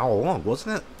was like an hour long,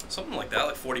 wasn't it? Something like that,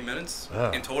 like 40 minutes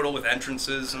in total with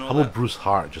entrances and all that. that. How about Bruce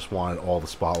Hart just wanted all the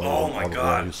spotlight? Oh my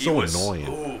God. He was so annoying.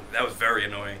 Ooh, that was very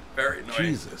annoying. Very annoying.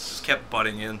 Jesus. Just kept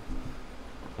butting in.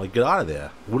 Like, get out of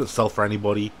there. Wouldn't sell for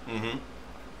anybody. Mm-hmm.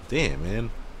 Damn,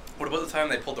 man. What about the time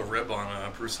they pulled a rib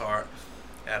on Bruce Hart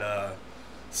at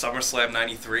SummerSlam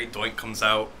 93? Doink comes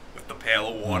out with the pail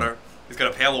of water. He's got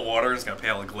a pail of water, he's got a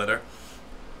pail of glitter.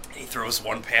 He throws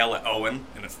one pail at Owen,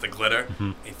 and it's the glitter.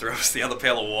 He throws the other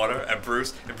pail of water at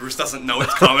Bruce, and Bruce doesn't know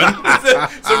it's coming.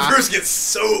 So Bruce gets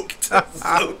soaked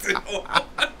in water.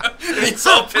 And he's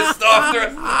all pissed off.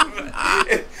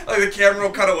 Like the camera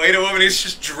will cut away to him, and he's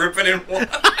just dripping in water.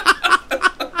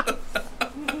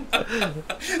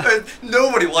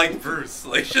 Nobody liked Bruce.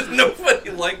 Like, just nobody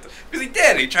liked him. Because he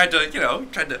did. He tried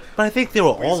to. But I think they were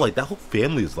all like that. Whole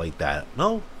family is like that.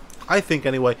 No? I think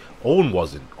anyway. Owen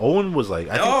wasn't. Owen was like,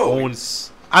 I think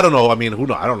Owen's. I don't know. I mean, who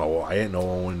knows? I don't know. I didn't know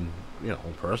Owen,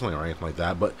 personally or anything like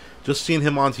that. But just seeing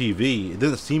him on TV, it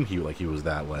didn't seem like he was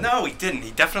that way. No, he didn't.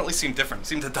 He definitely seemed different. He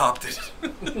seemed adopted.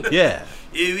 Yeah.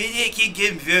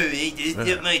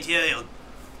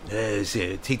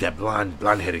 Take that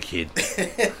blonde-headed kid.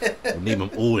 Name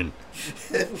him Owen.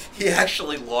 He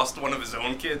actually lost one of his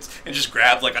own kids and just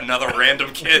grabbed like another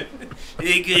random kid.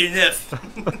 Ain't good enough.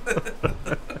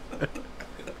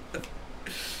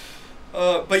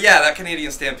 But yeah, that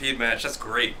Canadian Stampede match, that's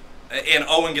great. And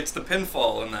Owen gets the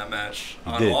pinfall in that match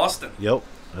on Austin. Yep.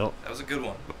 That was a good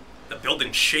one. The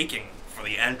building shaking for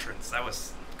the entrance. That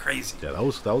was crazy. Yeah, that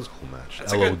was a cool match.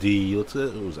 That's LOD. It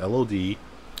was LOD.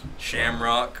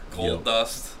 Shamrock,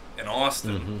 Goldust, and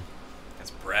Austin. It's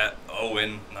Bret,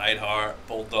 Owen, Neidhart,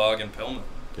 Bulldog, and Pillman.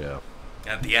 Yeah.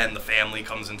 At the end, the family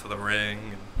comes into the ring.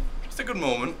 And just a good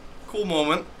moment. Cool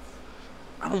moment.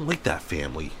 I don't like that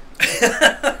family.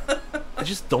 I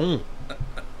just don't.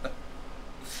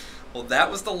 Well,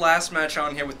 that was the last match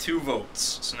on here with 2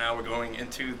 votes. So now we're going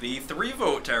into the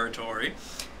 3-vote territory.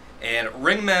 And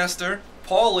Ringmaster,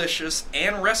 Paulicious,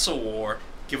 and WrestleWar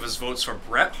give us votes for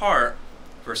Bret Hart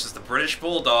versus the British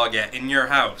Bulldog at In Your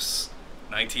House,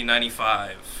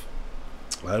 1995.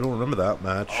 I don't remember that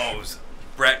match. Oh,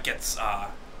 Bret gets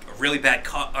a really bad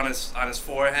cut on his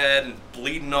forehead and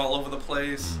bleeding all over the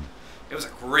place. It was a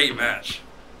great match.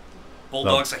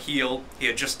 Bulldog's a heel. He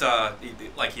had just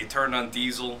he had turned on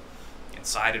Diesel and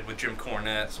sided with Jim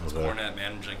Cornette, so it was Cornette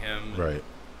managing him. Right.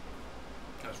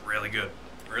 It was really good.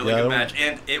 Really good match.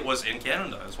 And it was in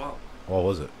Canada as well. Oh,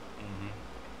 was it?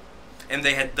 And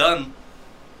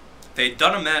they'd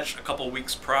done a match a couple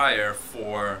weeks prior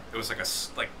for, it was like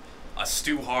a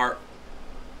Stu Hart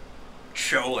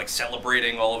show, like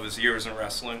celebrating all of his years in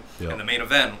wrestling. Yep. And the main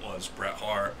event was Bret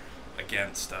Hart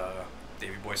against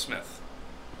Davey Boy Smith.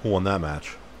 Who won that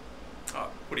match?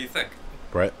 What do you think?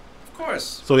 Bret. Of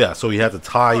course. So he had to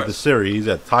tie the series. He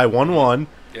had to tie 1-1.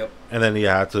 Yep. And then he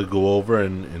had to go over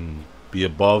and be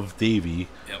above Davey.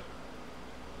 Yep.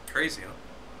 Crazy, huh?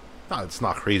 No, it's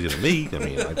not crazy to me. I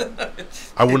mean,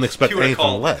 I wouldn't expect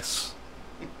anything less.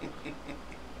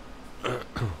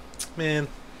 Man,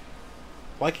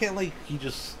 why can't he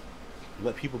just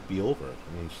let people be over it?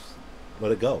 I mean, just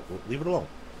let it go. Leave it alone.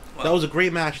 Well, that was a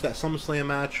great match. That SummerSlam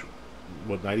match,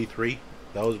 93?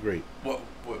 That was great. What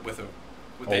with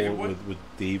Davey Boy? With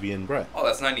Davey and Bret. Oh,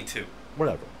 that's 92.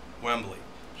 Whatever. Wembley.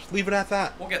 Just leave it at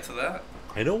that. We'll get to that.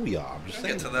 I know we are. I'm just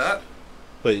saying. We'll get to that.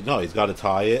 But no, he's got to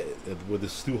tie it with the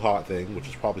Stu Hart thing, which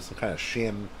is probably some kind of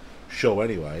sham show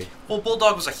anyway. Well,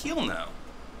 Bulldog was a heel now.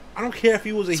 I don't care if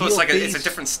he was a heel. So it's a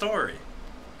different story.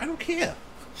 I don't care.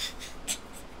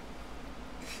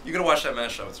 You gotta watch that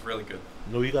match though. It's really good.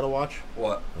 You know what you gotta watch?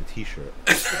 What? My T-shirt.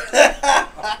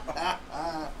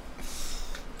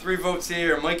 3 votes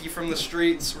here. Mikey from the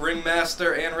Streets,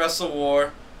 Ringmaster, and Wrestle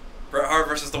War. Bret Hart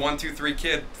versus the 1-2-3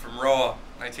 Kid from Raw,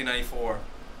 1994.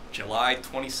 July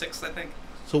 26th, I think.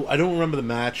 So I don't remember the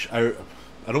match. I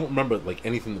don't remember like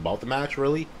anything about the match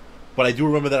really, but I do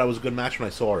remember that it was a good match when I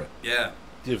saw it. Yeah.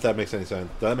 If that makes any sense.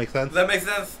 Does that make sense? That makes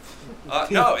sense.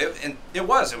 No, it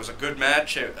was. It was a good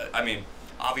match. I mean,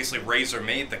 obviously Razor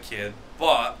made the Kid,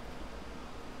 but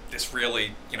this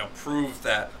really, proved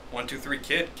that 1-2-3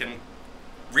 Kid can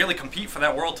really compete for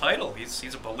that world title.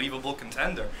 He's a believable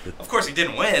contender. Of course, he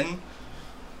didn't win.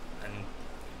 And,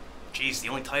 geez, the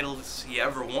only titles he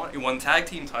ever won, he won tag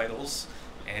team titles,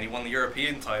 and he won the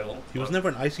European title. He was never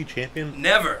an IC champion?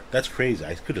 Never. That's crazy.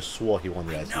 I could have swore he won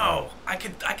the IC title. No, I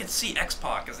could see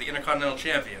X-Pac as the Intercontinental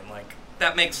Champion. Like,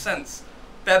 that makes sense.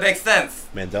 That makes sense.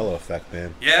 Mandela effect,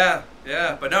 man. Yeah.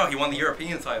 But no, he won the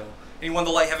European title. And he won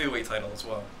the light heavyweight title as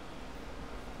well.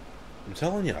 I'm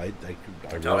telling you, I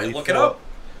really look it up.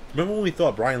 Remember when we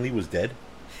thought Brian Lee was dead?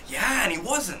 Yeah, and he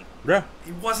wasn't. Yeah.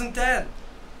 He wasn't dead.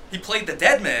 He played the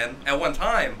dead man at one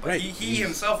time, but right. he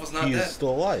himself was not dead. He's still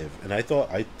alive, and I thought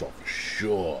for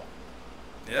sure.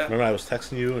 Yeah. Remember I was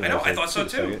texting you? And I thought so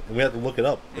too. And we had to look it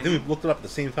up. I think we looked it up at the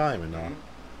same time, and that's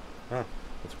weird.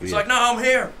 He's like, no, I'm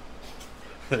here.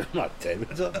 I'm not dead.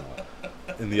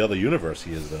 In the other universe,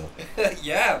 he is though.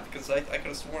 Yeah, because I could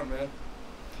have sworn, man.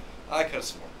 I could have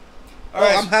sworn. All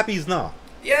right, I'm happy he's not.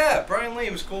 Yeah, Brian Lee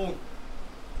was cool.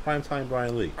 Primetime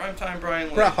Brian Lee. Primetime Brian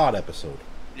Lee. Bret Hart episode.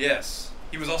 Yes.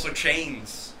 He was also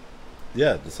Chains.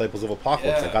 Yeah, Disciples of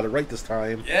Apocalypse. Yeah. I got it right this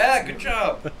time. Yeah, good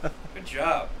job. Good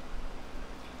job.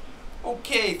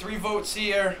 Okay, 3 votes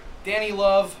here. Danny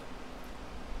Love,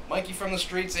 Mikey from the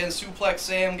Streets, and Suplex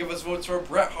Sam give us votes for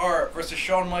Bret Hart versus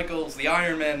Shawn Michaels, the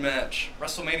Iron Man match,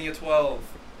 WrestleMania 12.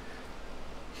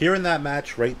 Hearing that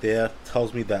match right there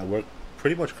tells me that we're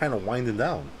pretty much kind of winding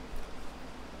down.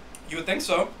 You would think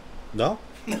so. No?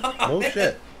 No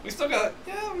shit. We still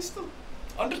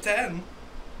under 10.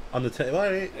 On the 10, all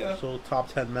right. Yeah. So top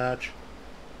 10 match.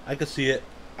 I could see it.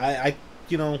 I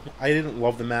didn't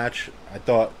love the match. I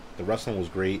thought the wrestling was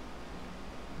great,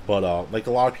 but like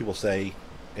a lot of people say,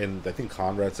 and I think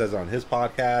Conrad says it on his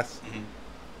podcast,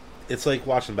 it's like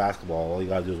watching basketball. All you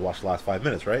gotta do is watch the last 5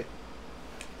 minutes, right?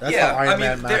 That's how Iron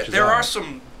Man matches there are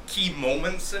some key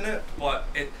moments in it, but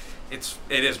it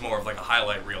is more of like a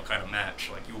highlight reel kind of match.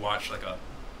 Like you watch like a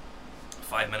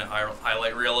 5-minute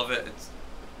highlight reel of it.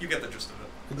 You get the gist of it.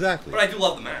 Exactly. But I do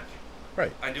love the match.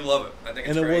 Right. I do love it. I think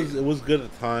it's and great. it was good at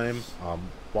the time.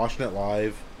 Watching it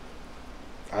live,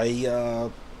 I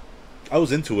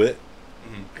was into it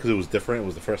because it was different. It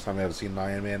was the first time I ever seen an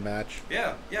Iron Man match.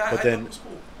 Yeah. But I then thought it was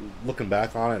cool. Looking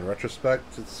back on it in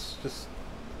retrospect, it's just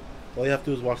all you have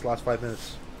to do is watch the last 5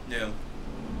 minutes. Yeah.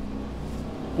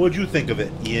 What'd you think of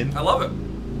it, Ian? I love it.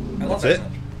 I love That's that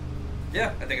it? match.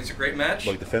 Yeah, I think it's a great match.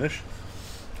 Like the finish?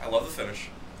 I love the finish.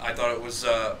 I thought it was.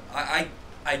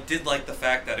 I did like the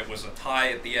fact that it was a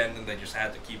tie at the end and they just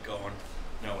had to keep going.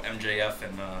 MJF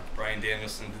and Bryan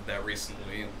Danielson did that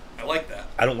recently, and I like that.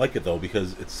 I don't like it though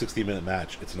because it's a 60-minute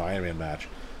match. It's an Iron Man match.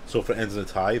 So if it ends in a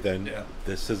tie, then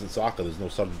this isn't soccer. There's no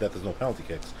sudden death. There's no penalty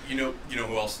kicks. You know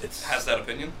who else has that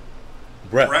opinion?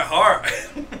 Bret Hart.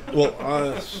 Well,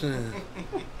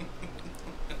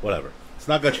 whatever. It's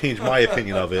not going to change my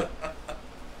opinion of it.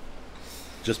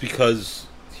 Just because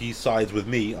he sides with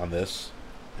me on this,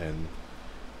 and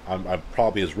I'm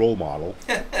probably his role model.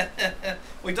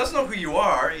 Well, he does know who you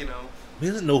are, He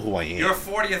doesn't know who I am. Your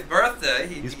 40th birthday.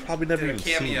 He's probably never did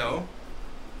even a cameo. seen me.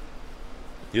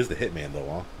 He's the hitman, though,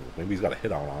 huh? Maybe he's got a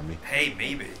hit on me. Hey,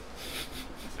 maybe.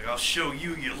 He's like, I'll show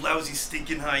you, you lousy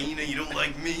stinking hyena. You don't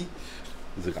like me.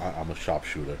 He's like, I'm a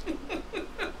sharpshooter.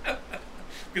 I'm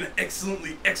gonna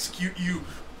excellently execute you,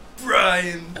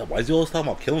 Brian. Why is he always talking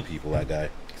about killing people, that guy?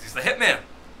 Because he's the hitman.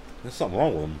 There's something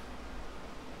wrong with him.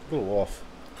 A little off.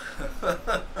 Kind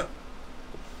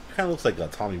of looks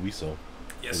like Tommy Wiseau.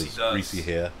 Yes, with his he does. greasy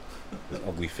hair, his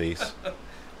ugly face.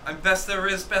 I'm best there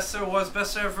is, best there was,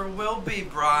 best there ever will be,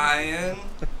 Brian.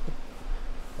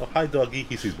 Oh, hi, doggy.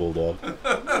 He sees Bulldog.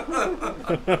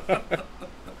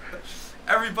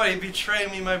 Everybody betray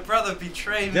me. My brother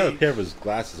betrayed me. You have a pair of his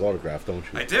glasses autographed, don't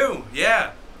you? I do,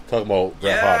 yeah. Talking about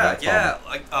Bret Hart, not Tommy. Yeah.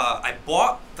 Like, I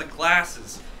bought the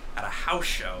glasses at a house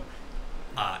show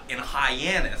in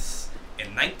Hyannis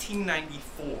in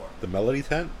 1994. The Melody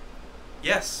Tent?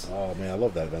 Yes. Oh, man, I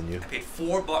love that venue. I paid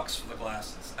 $4 for the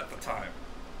glasses at the time.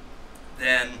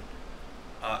 Then,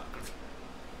 I've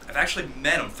actually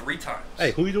met him 3 times.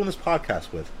 Hey, who are you doing this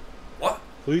podcast with? What?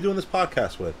 Who are you doing this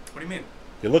podcast with? What do you mean?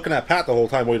 You're looking at Pat the whole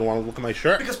time while you don't want to look at my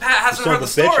shirt? Because Pat hasn't You son heard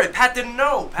of the a bitch. story. Pat didn't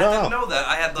know. Pat didn't know that.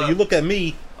 I had the... So you look at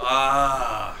me.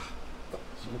 Ah.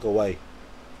 Look away.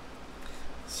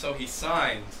 So he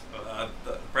signed,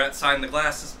 Bret signed the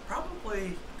glasses probably,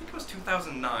 I think it was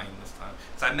 2009 this time.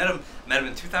 So I met him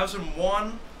in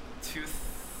 2001,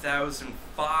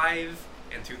 2005,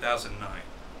 and 2009.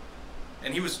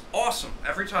 And he was awesome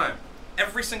every time.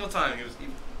 Every single time. He was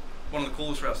one of the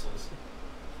coolest wrestlers.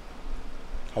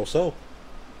 How so?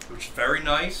 Which is very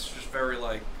nice, just very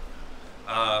like,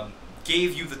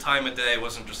 gave you the time of day,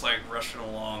 wasn't just like rushing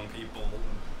along people.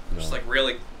 Just like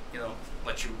really,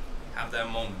 let you have that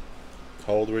moment.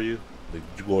 How old were you? Like,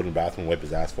 did you go in the bathroom and wipe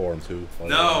his ass for him too?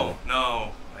 No.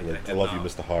 I love you,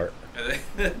 Mr. Hart.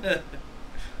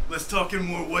 Let's talk in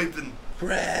more wiping.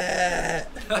 Bret!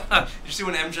 Did you see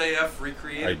when MJF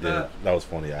recreated that? I did. That was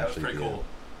funny, That was actually. pretty cool.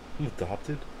 I'm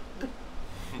adopted.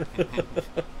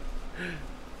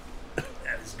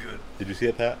 That is good. Did you see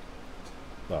it, Pat?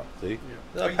 No, see?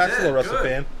 Oh, you Pat's did? still a wrestling Good.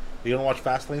 fan. You gonna watch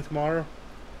Fastlane tomorrow?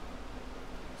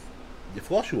 Of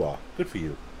course you are. Good for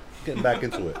you. Getting back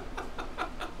into it.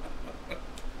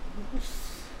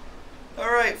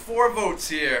 All right, 4 votes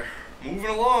here. Moving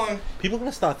along. People are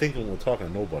gonna start thinking we're talking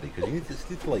to nobody because you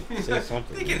need to like say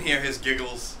something. You can hear his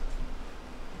giggles.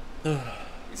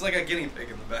 He's like a guinea pig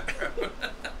in the background.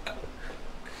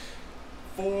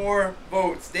 4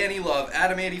 votes. Danny Love,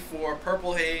 Adam 84,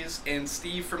 Purple Haze, and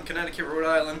Steve from Connecticut, Rhode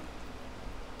Island.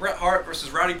 Bret Hart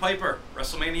versus Roddy Piper,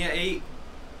 WrestleMania 8.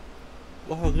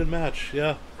 Wow, good match.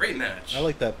 Yeah, Great match. I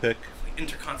like that pick.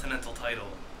 Intercontinental title.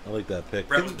 I like that pick.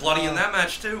 Bret was bloody in that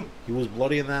match too. He was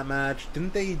bloody in that match.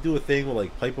 Didn't they do a thing where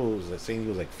like Piper was saying he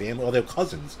was like family? Or they were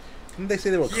cousins. Didn't they say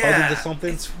they were cousins or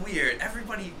something? It's weird.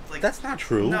 Everybody like That's not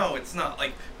true. No, it's not.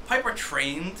 Like Piper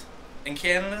trained in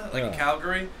Canada, like in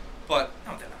Calgary, but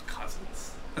no, they're not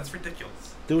cousins. That's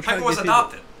ridiculous. They were trying Piper to was get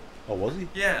adopted. Oh, was he?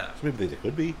 Yeah. So maybe they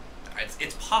could be.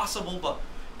 It's possible, but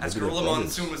as Maybe they're Gorilla brothers.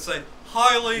 Monsoon would say,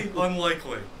 highly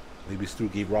unlikely. Maybe Stu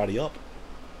gave Roddy up.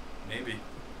 Maybe.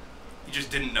 He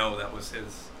just didn't know that was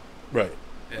his. Right.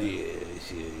 Yeah.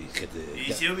 He's got the.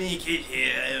 You see me, kid?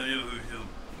 Yeah, I don't know who.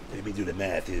 Let me do the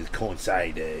math. It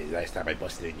coincide last time I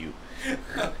busted in you.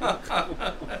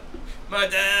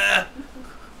 Mother!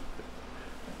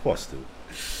 Poor Stu.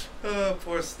 Oh,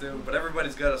 poor Stu. But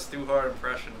everybody's got a Stu Hart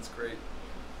impression. It's great.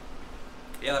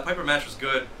 Yeah, that Piper match was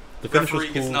good. The finish was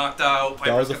Referee gets cool. knocked out.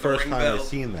 That was Piper's the got first ring time bell. I've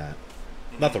seen that.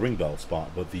 Not the ring bell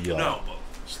spot, but the No, but...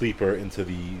 sleeper into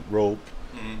the rope,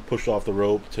 pushed off the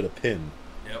rope to the pin.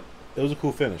 Yep. It was a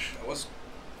cool finish. That was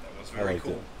very liked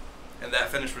cool. it. And that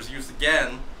finish was used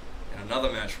again in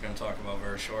another match we're going to talk about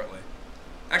very shortly.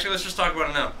 Actually, let's just talk about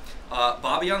it now.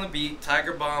 Bobby on the Beat,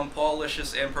 Tiger Bomb, Paul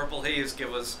Licious, and Purple Haze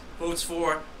give us votes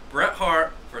for Bret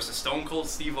Hart versus Stone Cold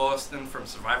Steve Austin from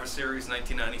Survivor Series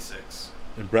 1996.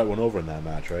 And Bret went over in that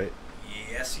match, right?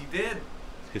 Yes, he did.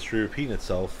 History repeating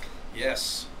itself.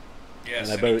 Yes. Yes,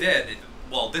 And I and he bet- did.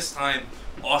 Well, this time,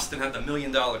 Austin had the $1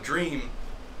 Million Dream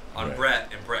on Right.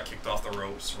 Bret, and Bret kicked off the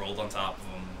ropes, rolled on top of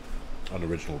him.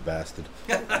 Unoriginal bastard.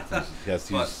 He has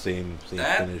to But use same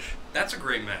that- finish. That's a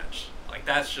great match. Like,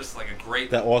 that's just like a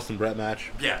great... That Austin Bret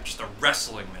match. Yeah, just a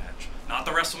wrestling match. Not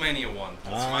the WrestleMania one.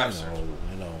 The I Survivor know, Series.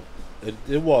 I know.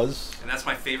 It was. And that's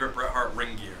my favorite Bret Hart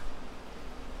ring gear.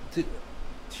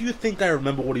 Do you think I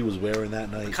remember what he was wearing that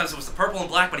night? Because it was the purple and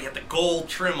black, but he had the gold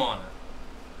trim on it.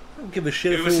 I don't give a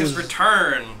shit It if was his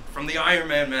return from the Iron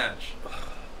Man match.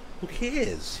 Who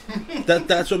cares?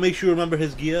 That's what makes you remember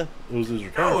his gear? It was his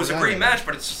return. No, it was a from great Iron match,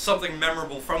 but it's just something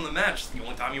memorable from the match. It's the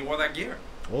only time he wore that gear.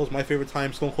 Well, it was my favorite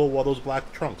time Stone Cold wore those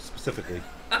black trunks, specifically.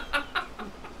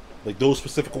 Like, those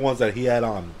specific ones that he had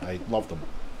on. I loved them.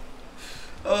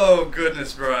 Oh,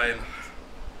 goodness, Brian.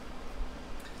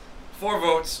 4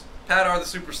 votes. Pat R. the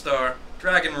Superstar,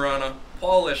 Dragon Rana,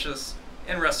 Paul Licious,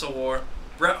 and Wrestle War.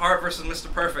 Bret Hart versus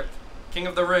Mr. Perfect. King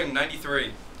of the Ring,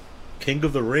 93. King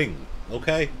of the Ring.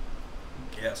 Okay.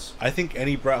 Yes. I think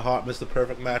any Bret Hart Mr.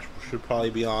 Perfect match should probably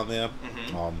be on there.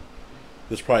 Mhm.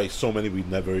 There's probably so many we've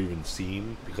never even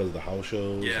seen because of the house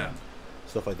shows Yeah. and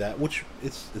stuff like that. Which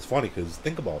it's funny because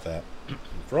think about that.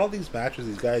 For all these matches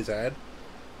these guys had,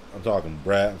 I'm talking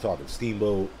Bret, I'm talking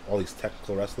Steamboat, all these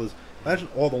technical wrestlers. Imagine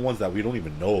all the ones that we don't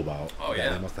even know about. Oh, that yeah.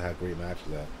 They must have had great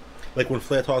matches at. Like when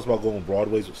Flair talks about going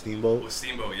Broadways with Steamboat. With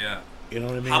Steamboat, yeah. You know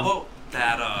what I mean? How about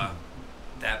that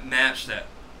that match that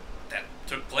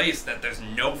took place that there's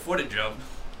no footage of?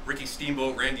 Ricky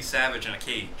Steamboat, Randy Savage in a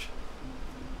cage.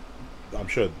 I'm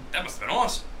sure. That must have been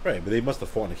awesome. Right, but they must have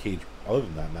fought in a cage other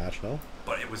than that match, no?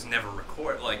 But it was never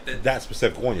recorded. Like that. That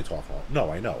specific one you're talking about.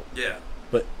 No, I know. Yeah.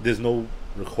 But there's no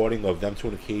recording of them two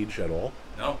in a cage at all?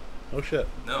 No. No shit.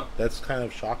 No. That's kind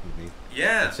of shocking to me.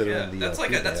 Yeah. Considering Yeah. the, That's like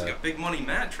feud that's they like a big money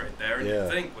match right there. And Yeah.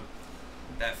 you'd think with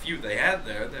that feud they had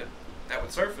there that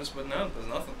would surface, but no, there's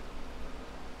nothing.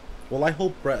 Well, I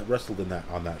hope Bret wrestled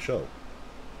on that show,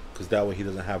 because that way he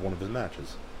doesn't have one of his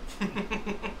matches.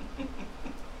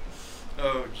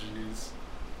 Oh, jeez.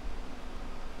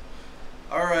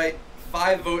 All right,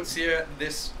 5 votes here.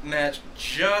 This match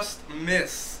just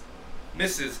misses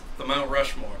the Mount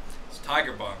Rushmore. It's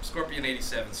Tiger Bomb, Scorpion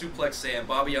 87, Suplex Sam,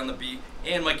 Bobby on the Beat,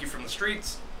 and Mikey from the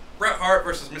Streets. Bret Hart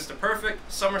versus Mr. Perfect,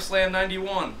 SummerSlam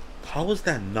 91. How is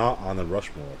that not on the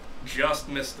Rushmore? Just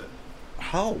missed it.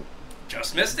 How?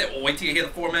 Just missed it. Well, wait till you hear the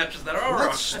 4 matches that are on.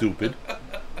 That's stupid.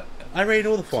 I already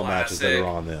know the 4 matches that are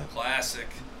on there. Classic.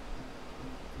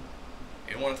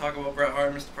 You don't want to talk about Bret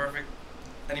Hart and Mr. Perfect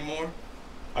anymore?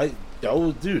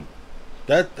 Dude,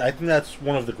 I think that's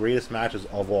one of the greatest matches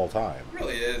of all time. It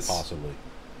really is. Possibly.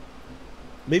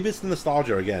 Maybe it's the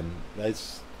nostalgia again.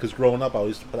 That's because growing up, I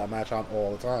used to put that match on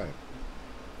all the time.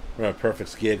 Remember,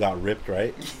 Perfect's gear got ripped,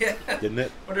 right? Yeah. Didn't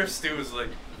it? I wonder if Stu was like,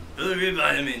 "Put a rib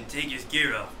on him and take his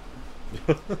gear off."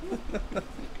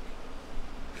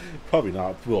 Probably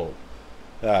not. Well,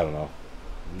 I don't know.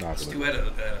 Stu had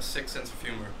a sick sense of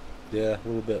humor. Yeah, a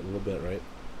little bit, right?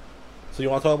 So you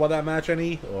want to talk about that match,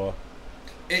 any? Or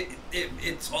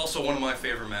it's also one of my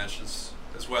favorite matches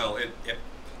as well. It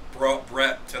brought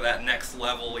Bret to that next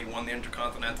level. He won the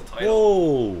Intercontinental title.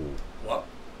 Whoa! What?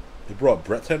 It brought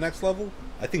Bret to the next level?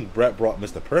 I think Bret brought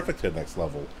Mr. Perfect to the next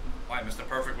level. Why? Mr.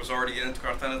 Perfect was already an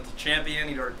Intercontinental champion.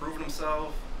 He'd already proven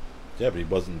himself. Yeah, but he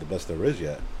wasn't the best there is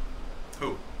yet.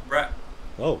 Who? Bret.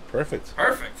 Oh, perfect.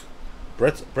 Perfect.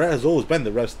 Bret has always been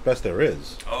the best there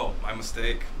is. Oh, my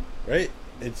mistake. Right?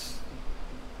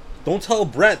 Don't tell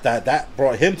Bret that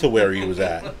brought him to where he was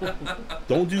at.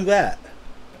 Don't do that.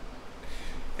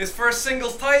 His first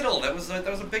singles title. That was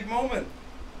a big moment.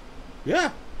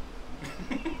 Yeah.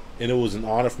 And it was an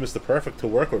honor for Mr. Perfect to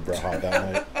work with Bret Hart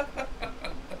that night.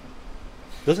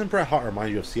 Doesn't Bret Hart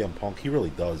remind you of CM Punk? He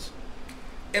really does.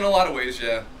 In a lot of ways,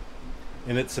 yeah.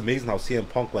 And it's amazing how CM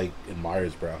Punk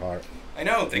admires Bret Hart. I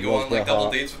know. They go on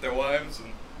double dates with their wives.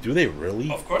 And do they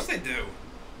really? Of course they do.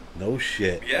 No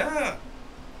shit. Yeah.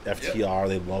 FTR,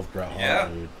 they love Bret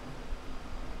Hart, dude.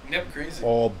 Yep, crazy.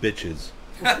 All bitches.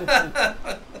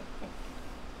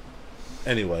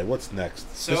 Anyway, what's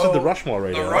next? So, this is the Rushmore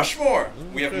right now. The Rushmore.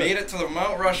 We have made it to the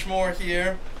Mount Rushmore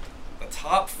here. The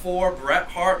top 4 Bret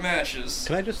Hart matches.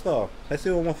 Can I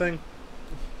say one more thing?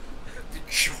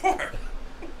 Sure.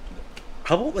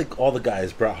 How about all the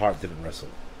guys Bret Hart didn't wrestle?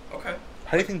 Okay.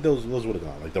 How do you think those would have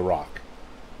gone? Like The Rock.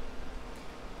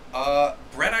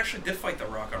 Bret actually did fight The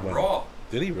Rock on Raw.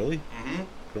 Did he really? Mm-hmm.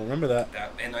 Don't remember that.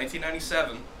 In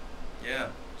 1997. Yeah.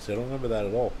 See, I don't remember that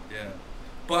at all. Yeah.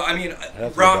 But I mean,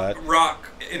 Rock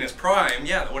in his prime,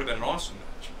 yeah, that would have been an awesome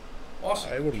match.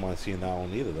 Awesome. I wouldn't mind seeing that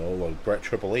one either, though. Like Bret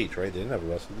Triple H, right? They didn't have a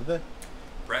wrestle, did they?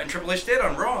 Bret and Triple H did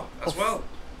on Raw as well.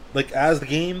 Like as the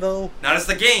game, though. Not as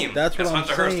the game. That's what I'm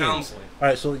saying. All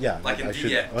right, so yeah, like in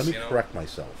DX. Let me correct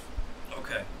myself.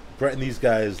 Okay. Bret and these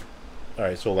guys. All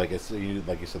right, so like you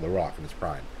said, The Rock in his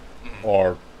prime,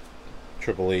 or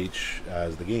Triple H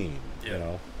as the game. Yeah. You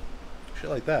know, shit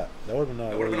like that. That would have been.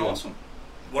 That would have been awesome.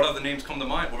 What other names come to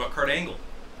mind? What about Kurt Angle?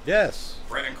 Yes.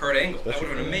 Bret and Kurt Angle. That would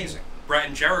have been amazing. Bret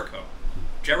and Jericho.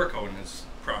 Jericho in his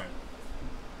prime.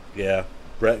 Yeah.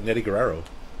 Bret and Eddie Guerrero.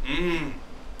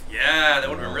 Yeah, that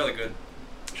would have been really good.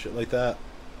 Shit like that.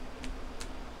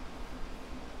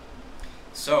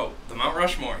 So, the Mount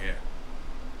Rushmore here.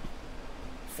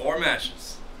 4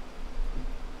 matches.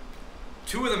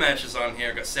 2 of the matches on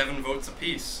here got 7 votes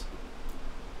apiece.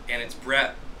 And it's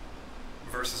Bret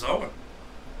versus Owen.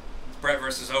 It's Bret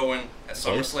versus Owen at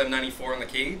SummerSlam 94 in the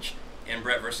cage, and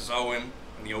Bret versus Owen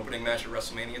in the opening match at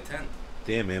WrestleMania 10.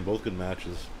 Damn, man, both good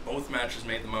matches. Both matches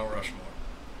made the Mount Rushmore.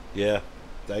 Yeah.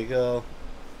 I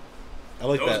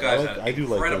like those that. Guys had I do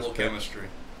like incredible those chemistry.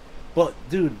 But,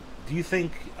 dude, do you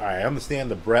think... I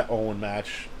understand the Bret-Owen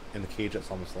match in the cage at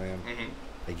SummerSlam.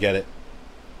 I get it.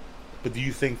 But do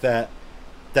you think that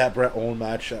Bret-Owen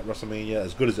match at WrestleMania,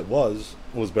 as good as it was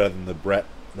better than the Bret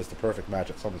Mr. Perfect match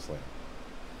at SummerSlam?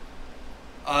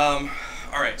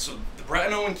 Alright, so the Bret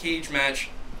and Owen cage match...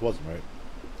 It wasn't,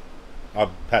 right?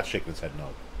 Pat's shaking his head no.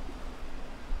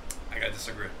 I gotta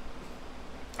disagree.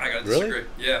 Really? Disagree.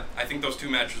 Yeah, I think those 2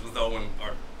 matches with Owen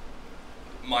are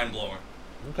mind-blowing.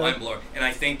 Okay. Mind-blowing. And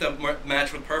I think the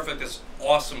match with Perfect is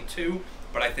awesome too,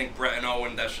 but I think Bret and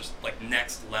Owen, that's just like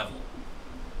next level.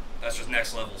 That's just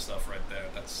next level stuff right there.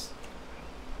 That's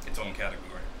its own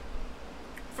category.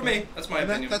 For me, that's my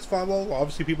opinion. That's fine. Well,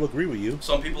 obviously people agree with you.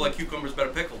 Some people like cucumbers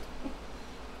better pickled.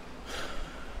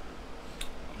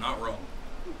 I'm not wrong.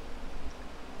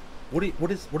 What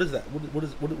is that? What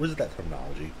is that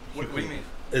terminology? What do you mean?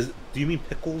 Do you mean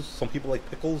pickles? Some people like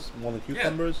pickles more than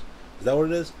cucumbers. Yeah. Is that what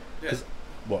it is? Yeah.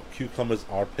 what, cucumbers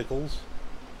are pickles?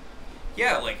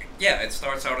 Yeah, it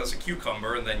starts out as a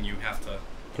cucumber, and then you have to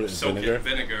Put it in soak vinegar? it in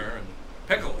vinegar and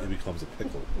pickle It it. becomes a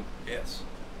pickle. Yes.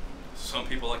 Some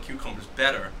people like cucumbers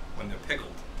better when they're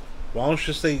pickled. Why don't you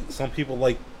just say some people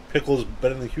like pickles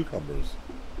better than cucumbers?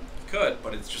 You could,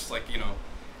 but it's just like,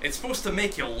 it's supposed to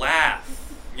make you laugh.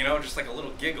 Just like a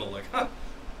little giggle, like, huh.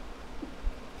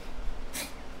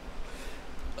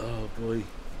 Oh, boy.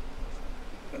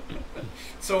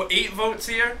 So 8 votes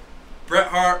here. Bret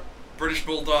Hart, British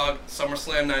Bulldog,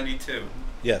 SummerSlam 92.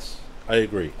 Yes, I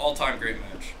agree. All-time great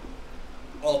match.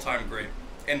 All-time great.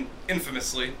 And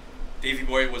infamously, Davey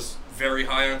Boy was very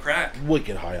high on crack.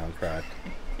 Wicked high on crack.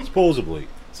 Supposedly.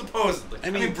 Supposedly. I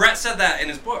I mean- mean, Bret said that in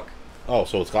his book. Oh,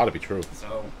 so it's got to be true.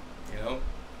 So,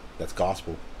 That's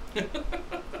gospel.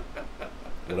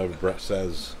 Whatever Bret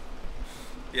says.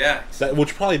 Yeah.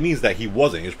 Which probably means that he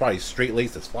wasn't. He was probably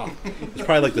straight-laced as fuck. It's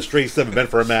probably like the straightest ever been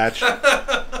for a match.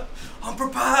 I'm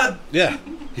prepared. Yeah.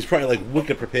 He's probably like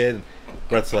wicked prepared. And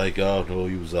Bret's like, oh no,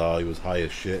 he was high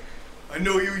as shit. I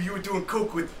know you were doing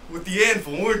coke with the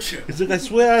anvil, weren't you? He's like, I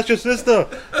swear, that's your sister.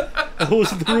 I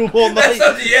was in the room all That's night.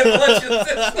 not the anvil, that's your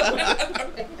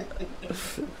sister.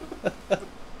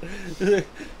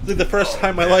 It's like the first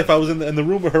time in my life I was in the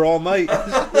room with her all night.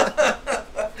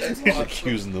 He's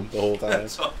accusing them the whole time.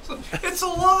 That's awesome. It's a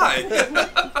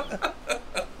lie.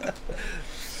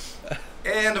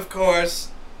 And of course,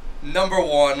 number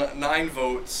 1, 9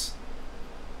 votes.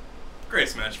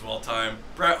 Greatest match of all time.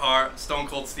 Bret Hart, Stone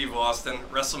Cold Steve Austin,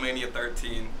 WrestleMania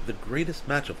 13. The greatest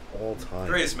match of all time.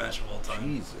 Greatest match of all time.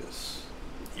 Jesus.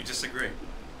 You disagree?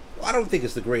 Well, I don't think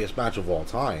it's the greatest match of all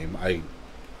time.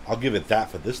 I'll give it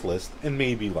that for this list, and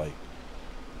maybe like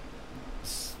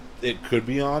it could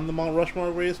be on the Mount Rushmore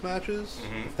of greatest matches,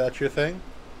 if that's your thing.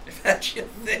 If that's your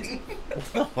thing.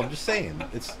 No, I'm just saying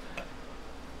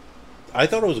I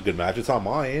thought it was a good match. It's on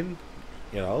mine,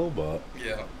 but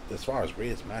Yeah. as far as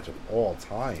greatest match of all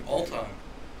time, All time.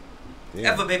 damn.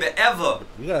 Ever, baby, ever.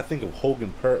 You gotta think of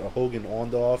Hogan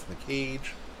Orndorff in the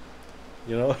cage,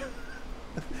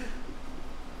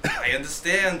 I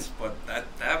understand, but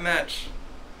that match,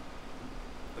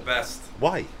 the best.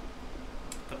 Why?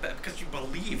 Because you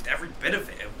believed every bit of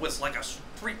it. It was like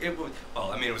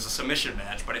it was a submission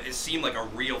match, but it seemed like a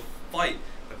real fight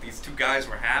that these two guys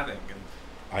were having, and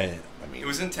I mean, it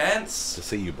was intense, to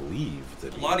say you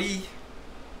believed. bloody.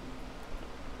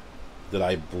 Did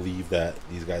I believe that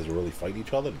these guys were really fighting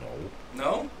each other? No.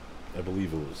 No? I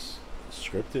believe it was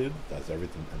scripted. That's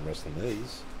everything in wrestling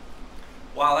is.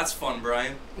 Wow, that's fun,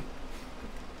 Brian.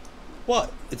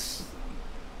 What?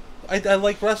 I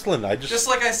like wrestling. Just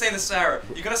like I say to Sarah,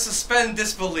 you gotta suspend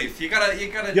disbelief. You gotta.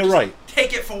 You're just right.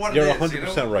 Take it for what You're it is.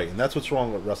 100% right, and that's what's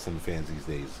wrong with wrestling fans these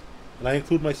days. And I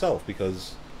include myself,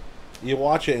 because you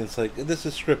watch it and it's like, this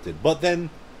is scripted. But then,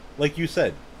 like you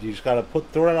said, you just gotta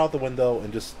throw it out the window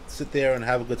and just sit there and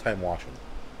have a good time watching.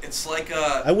 It's like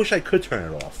I wish I could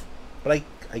turn it off, but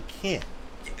I can't.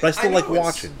 But I still like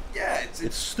watching. Yeah,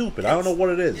 It's stupid. I don't know what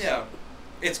it is. Yeah,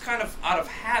 it's kind of out of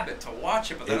habit to watch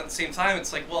it, but then at the same time,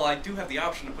 it's like, well, I do have the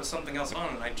option to put something else on,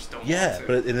 and I just don't Yeah, want to.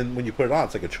 but and then when you put it on,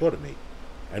 it's like a chore to me.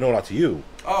 I know not to you.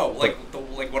 Oh, like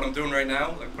like what I'm doing right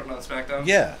now, like putting on SmackDown.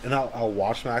 Yeah, and I'll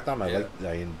watch SmackDown.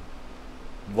 I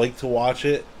like to watch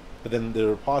it, but then there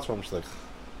are parts where I'm just like,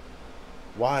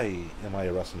 why am I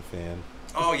a wrestling fan?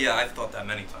 Oh yeah, I've thought that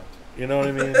many times. You know what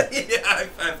I mean? Yeah, I've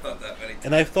thought that many times.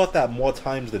 And I've thought that more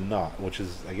times than not, which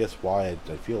is, I guess, why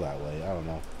I feel that way. I don't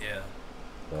know. Yeah.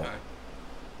 But Okay.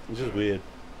 it's just weird.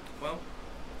 Well.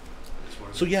 That's what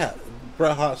it So is. yeah,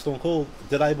 Bret Hart, Stone Cold.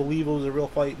 Did I believe it was a real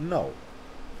fight? No.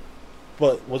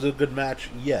 But was it a good match?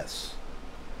 Yes.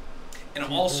 And You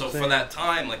know also what I'm for saying? that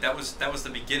time, like that was the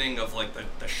beginning of like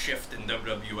the shift in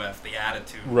WWF, the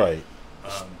attitude. Right.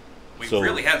 We So-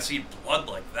 really hadn't seen blood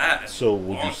like that. In So a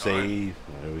would long you say? time.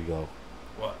 There we go.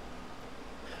 What?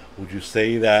 Would you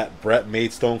say that Bret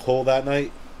made Stone Cold that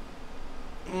night?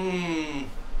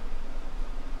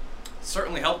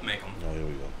 Certainly helped make him. Oh, here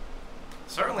we go.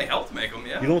 Certainly helped make him.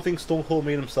 Yeah. You don't think Stone Cold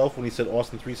made himself when he said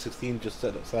Austin 316 just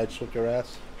said side swept your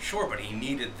ass? Sure, but he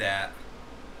needed that.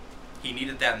 He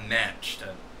needed that match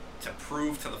to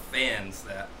prove to the fans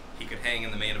that he could hang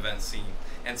in the main event scene.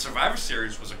 And Survivor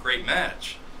Series was a great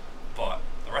match, but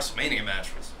the WrestleMania match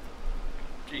was,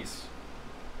 jeez.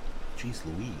 Jeez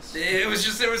Louise. It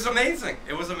was amazing.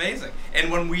 It was amazing.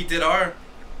 And when we did our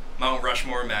Mount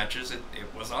Rushmore matches, it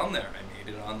was on there. I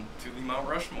made it on to the Mount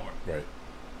Rushmore. Right.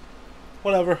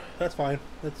 Whatever. That's fine.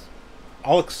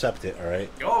 I'll accept it, alright?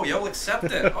 Oh, you'll accept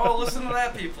it. Oh, listen to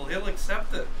that, people. He'll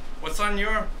accept it. What's on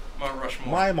your Mount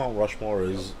Rushmore? My Mount Rushmore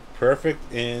is Perfect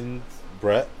and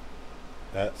Bret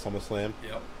at SummerSlam.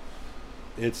 Yep.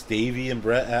 It's Davey and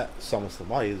Bret at SummerSlam.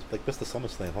 Wow, he's like Mr.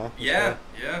 SummerSlam, huh? Yeah.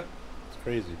 It's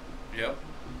crazy. Yep.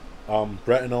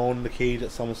 Bret and Owen in the cage at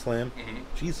SummerSlam. Mm-hmm.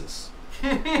 Jesus.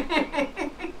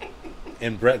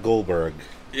 And Bret Goldberg.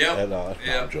 Yep. No,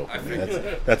 I'm joking.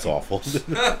 Man. That's awful.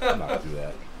 I'm not gonna do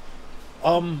that.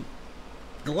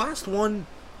 The last one,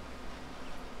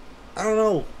 I don't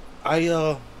know. I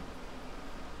don't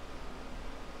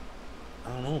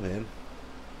know, man.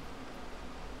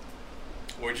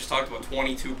 We just talked about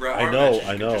 22 Bret Hart matches. You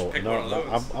could just pick one of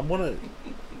those. I'm gonna.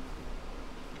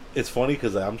 It's funny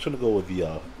because I'm just gonna go with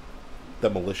the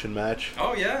demolition match.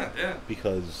 Oh yeah.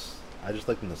 Because I just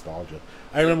like the nostalgia.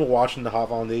 I remember watching the Hart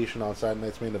Foundation on Saturday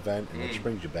Night's Main Event, and it just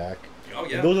brings you back. Oh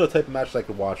yeah. And those are the type of matches I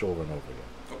could watch over and over again.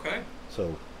 Okay.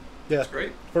 So, yeah, that's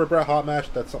great. For a Bret Hart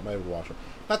match, that's something I would watch.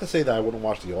 Not to say that I wouldn't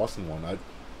watch the Austin one. I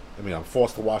mean, I'm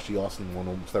forced to watch the Austin one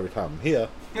almost every time I'm here.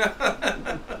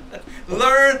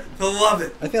 Learn to love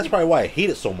it. I think that's probably why I hate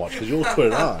it so much, because you always put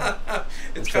it on.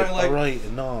 It's kind of like, all right,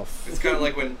 enough. It's kind of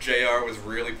like when JR was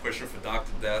really pushing for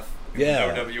Dr. Death in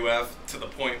WWF to the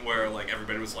point where like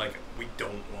everybody was like, we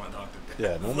don't want Dr. Death.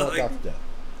 Yeah, no more Dr. Death.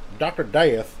 Dr.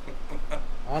 Death.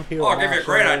 I'm here. Oh, I'll give you a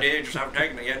great idea. You just haven't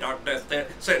taken it yet. Dr. Death's dead,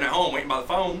 sitting at home waiting by the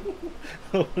phone.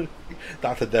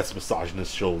 Dr. Death's massaging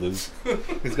his shoulders.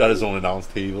 He's got his own announce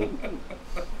table.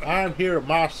 I'm here at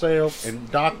myself and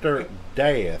Dr.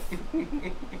 Death.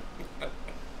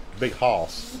 Big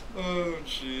hoss. Oh,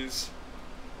 jeez.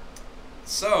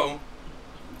 So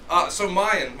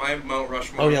my Mount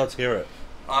Rushmore. Oh, yeah, let's hear it.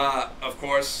 Of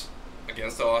course,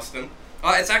 against Austin.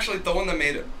 It's actually the one that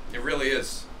made it. It really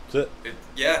is. Is it?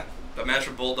 Yeah. The match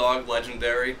with Bulldog,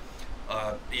 legendary.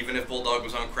 Even if Bulldog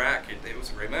was on crack, it was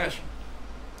a great match.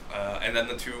 And then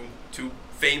the two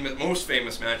most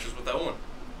famous matches with Owen.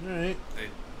 All right.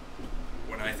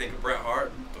 When I think of Bret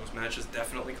Hart, those matches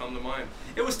definitely come to mind.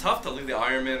 It was tough to leave the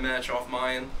Iron Man match off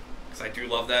mine, because I do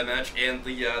love that match, and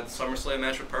the SummerSlam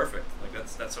match with Perfect. Like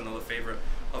that's another favorite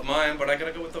of mine, but I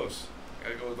gotta go with those. I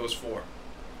gotta go with those four.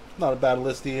 Not a bad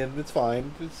list, Ian. It's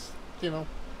fine. It's, Of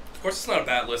course, it's not a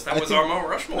bad list. That was our Mount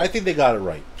Rushmore. I think they got it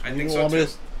right. I think so too.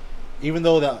 Even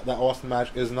though that Austin match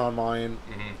isn't on mine,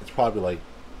 it's probably like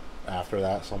after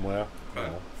that somewhere.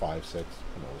 Right. 5, 6,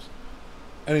 who knows.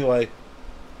 Anyway,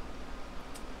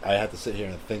 I had to sit here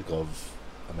and think of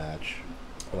a match.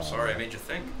 I'm sorry, I made you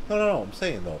think. No, I'm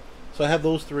saying though. So I have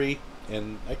those three,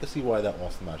 and I can see why that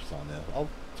Austin match is on there.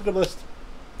 It's a good list.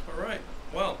 All right.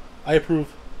 Well, I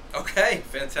approve. Okay,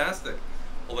 fantastic.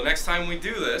 Well, the next time we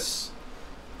do this,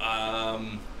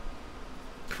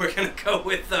 we're gonna go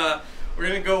with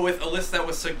a list that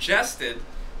was suggested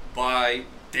by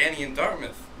Danny in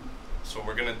Dartmouth. So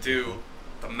we're gonna do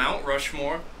the Mount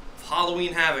Rushmore of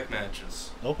Halloween Havoc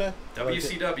matches. Okay.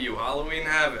 WCW Halloween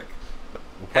Havoc.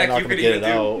 Heck, you can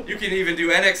even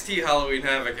do NXT Halloween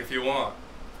Havoc if you want.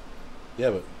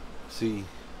 Yeah, but see,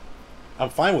 I'm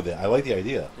fine with it. I like the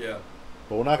idea. Yeah.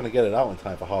 But we're not gonna get it out in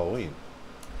time for Halloween.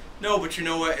 No, but you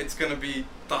know what? It's going to be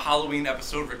the Halloween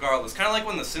episode regardless. Kind of like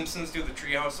when The Simpsons do the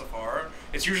Treehouse of Horror.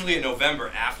 It's usually in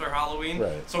November after Halloween.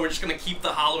 Right. So we're just going to keep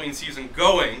the Halloween season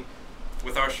going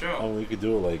with our show. I mean, we could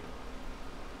do it like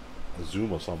a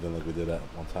Zoom or something like we did at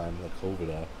one time, the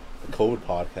COVID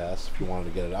podcast, if you wanted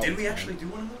to get it out. Did we actually do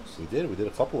one of those? We did. We did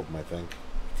a couple of them, I think.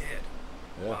 We did.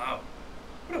 Yeah. Wow.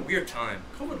 What a weird time.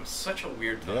 COVID was such a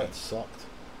weird time. Yeah, it sucked.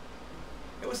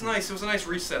 It was nice. It was a nice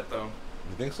reset, though.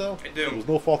 You think so? I do. It was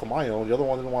no fault of my own. The other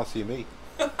one didn't want to see me.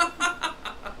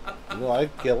 I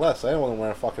get less. I didn't want to wear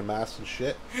a fucking mask and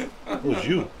shit. It was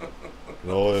you.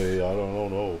 No, hey, I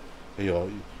don't know. Hey,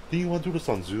 do you want to do this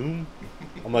on Zoom?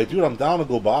 I'm like, dude, I'm down to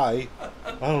go by.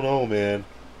 I don't know, man.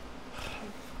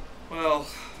 Well,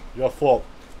 your fault.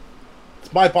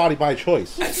 It's my body, my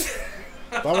choice. If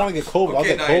I want to get COVID, I'll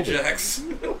get COVID. Jax.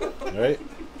 All right?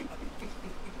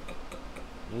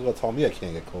 You're going to tell me I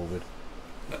can't get COVID.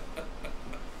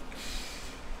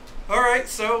 All right,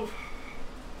 so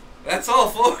that's all,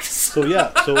 folks. So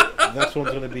next one's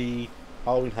going to be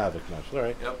Halloween Havoc match. All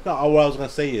right. Yep. No, what I was going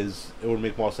to say is it would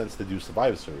make more sense to do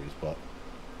Survivor Series, but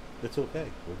it's okay.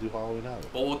 We'll do Halloween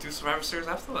Havoc. Well, we'll do Survivor Series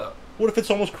after that. What if it's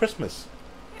almost Christmas?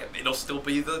 Yeah, it'll still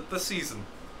be the season.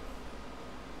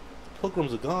 The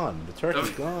pilgrims are gone. The turkey's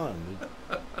gone.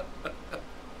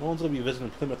 No one's going to be visiting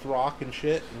Plymouth Rock and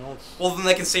shit. Well, then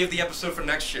they can save the episode for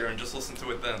next year and just listen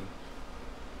to it then.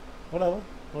 Whatever.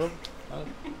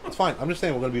 It's fine. I'm just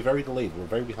saying we're going to be very delayed. We're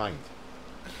very behind.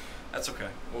 That's okay.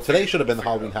 Today should have been the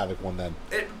Halloween Havoc one then.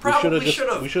 It probably should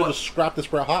have. We should have just scrapped this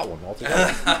Bret Hart one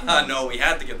altogether. No, we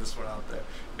had to get this one out there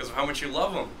because of how much you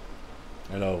love him.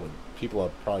 I know. People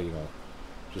are probably,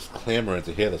 just clamoring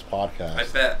to hear this podcast. I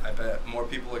bet more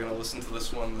people are going to listen to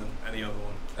this one than any other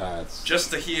one.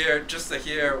 Just to hear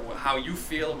how you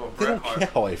feel about They Bret don't Hart. care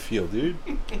how I feel, dude.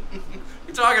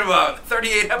 You're talking about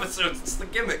 38 episodes. It's the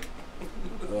gimmick.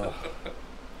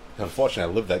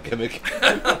 Unfortunately, I live that gimmick.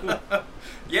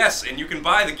 Yes, and you can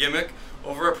buy the gimmick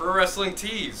over at Pro Wrestling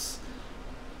Tees.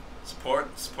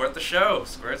 Support the show.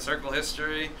 Squared Circle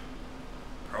History,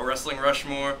 Pro Wrestling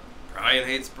Rushmore, Brian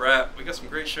Hates Bret. We got some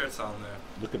great shirts on there.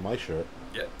 Look at my shirt.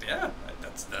 Yeah,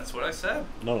 that's what I said.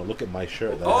 No, look at my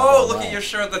shirt. That I Oh, have on look now. at your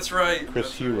shirt. That's right. Chris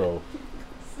That's Hero. right.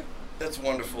 That's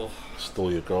wonderful.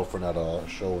 Stole your girlfriend at a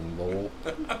show in Lowell,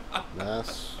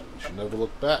 Mass. You should never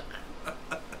look back.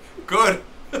 Good.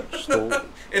 Stole.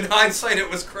 In hindsight, it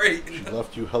was great. She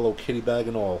left you Hello Kitty bag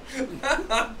and all.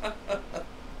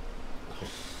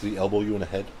 Did he elbow you in the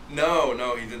head? No,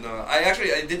 he did not.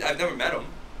 I've never met him.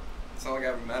 It's not like I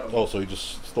ever met him. Oh, so he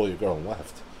just stole your girl and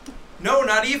left. No,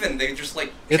 not even. They just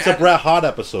like. It's a Bret Hart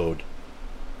episode.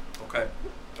 Okay.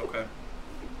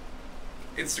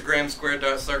 Instagram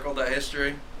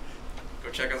square.circle.history. Go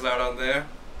check us out on there.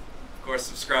 Of course,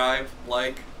 subscribe,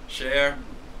 like, share.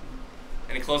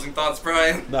 Any closing thoughts,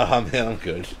 Brian? Nah, man, I'm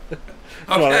good.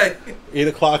 Okay. 8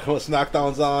 o'clock when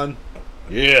SmackDown's on.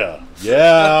 Yeah.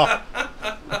 Yeah.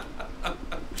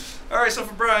 All right, so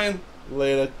for Brian.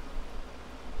 Later.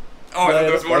 Oh, I thought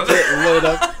there was more to that.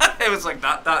 Later. It was like ...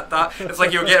 It's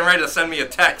like you were getting ready to send me a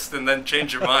text and then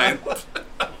change your mind.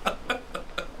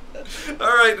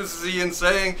 All right, this is Ian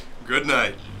saying good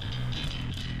night.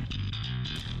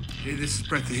 Hey, this is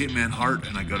Bret the Hitman Hart,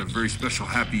 and I got a very special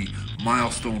happy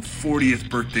milestone 40th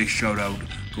birthday shout out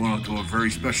going out to a very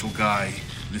special guy.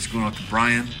 And this is going out to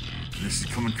Brian, and this is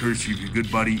coming courtesy of your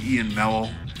good buddy Ian Mello,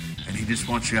 and he just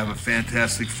wants you to have a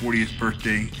fantastic 40th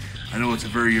birthday. I know it's a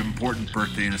very important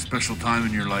birthday and a special time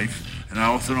in your life, and I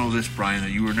also know this, Brian,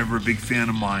 that you were never a big fan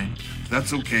of mine.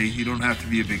 That's okay, you don't have to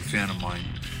be a big fan of mine.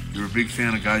 You were a big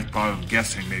fan of guys, probably I'm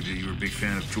guessing maybe that you were a big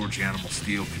fan of George Animal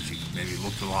Steel because he maybe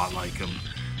looked a lot like him.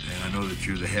 And I know that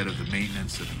you're the head of the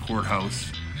maintenance at the courthouse.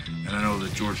 And I know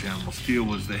that George Animal Steel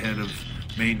was the head of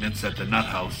maintenance at the Nut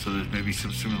House, so there's maybe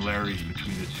some similarities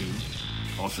between the two.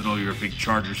 Also know you're a big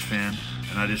Chargers fan,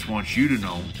 and I just want you to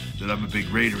know that I'm a big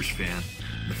Raiders fan.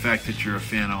 And the fact that you're a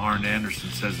fan of Arn Anderson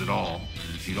says it all.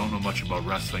 You don't know much about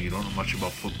wrestling, you don't know much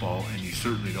about football, and you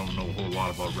certainly don't know a whole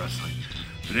lot about wrestling.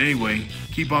 But anyway,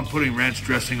 keep on putting ranch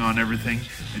dressing on everything,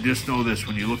 and just know this,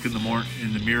 when you look in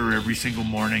the mirror every single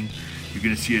morning, you're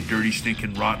going to see a dirty,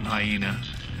 stinking, rotten hyena,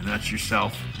 and that's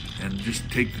yourself. And just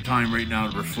take the time right now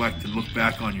to reflect and look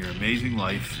back on your amazing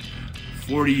life.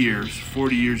 40 years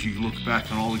you can look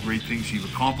back on all the great things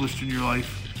you've accomplished in your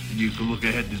life, and you can look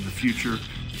ahead in the future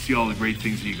and see all the great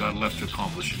things that you got left to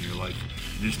accomplish in your life.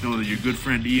 And just know that your good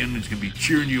friend Ian is going to be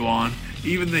cheering you on.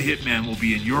 Even the Hitman will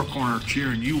be in your corner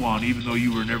cheering you on, even though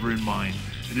you were never in mine.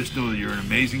 And just know that you're an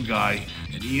amazing guy,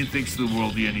 and Ian thinks of the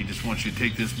world of you, and he just wants you to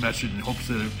take this message and hopes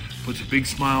that it puts a big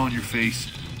smile on your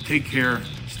face. Take care,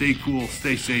 stay cool,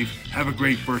 stay safe, have a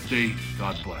great birthday,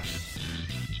 God bless.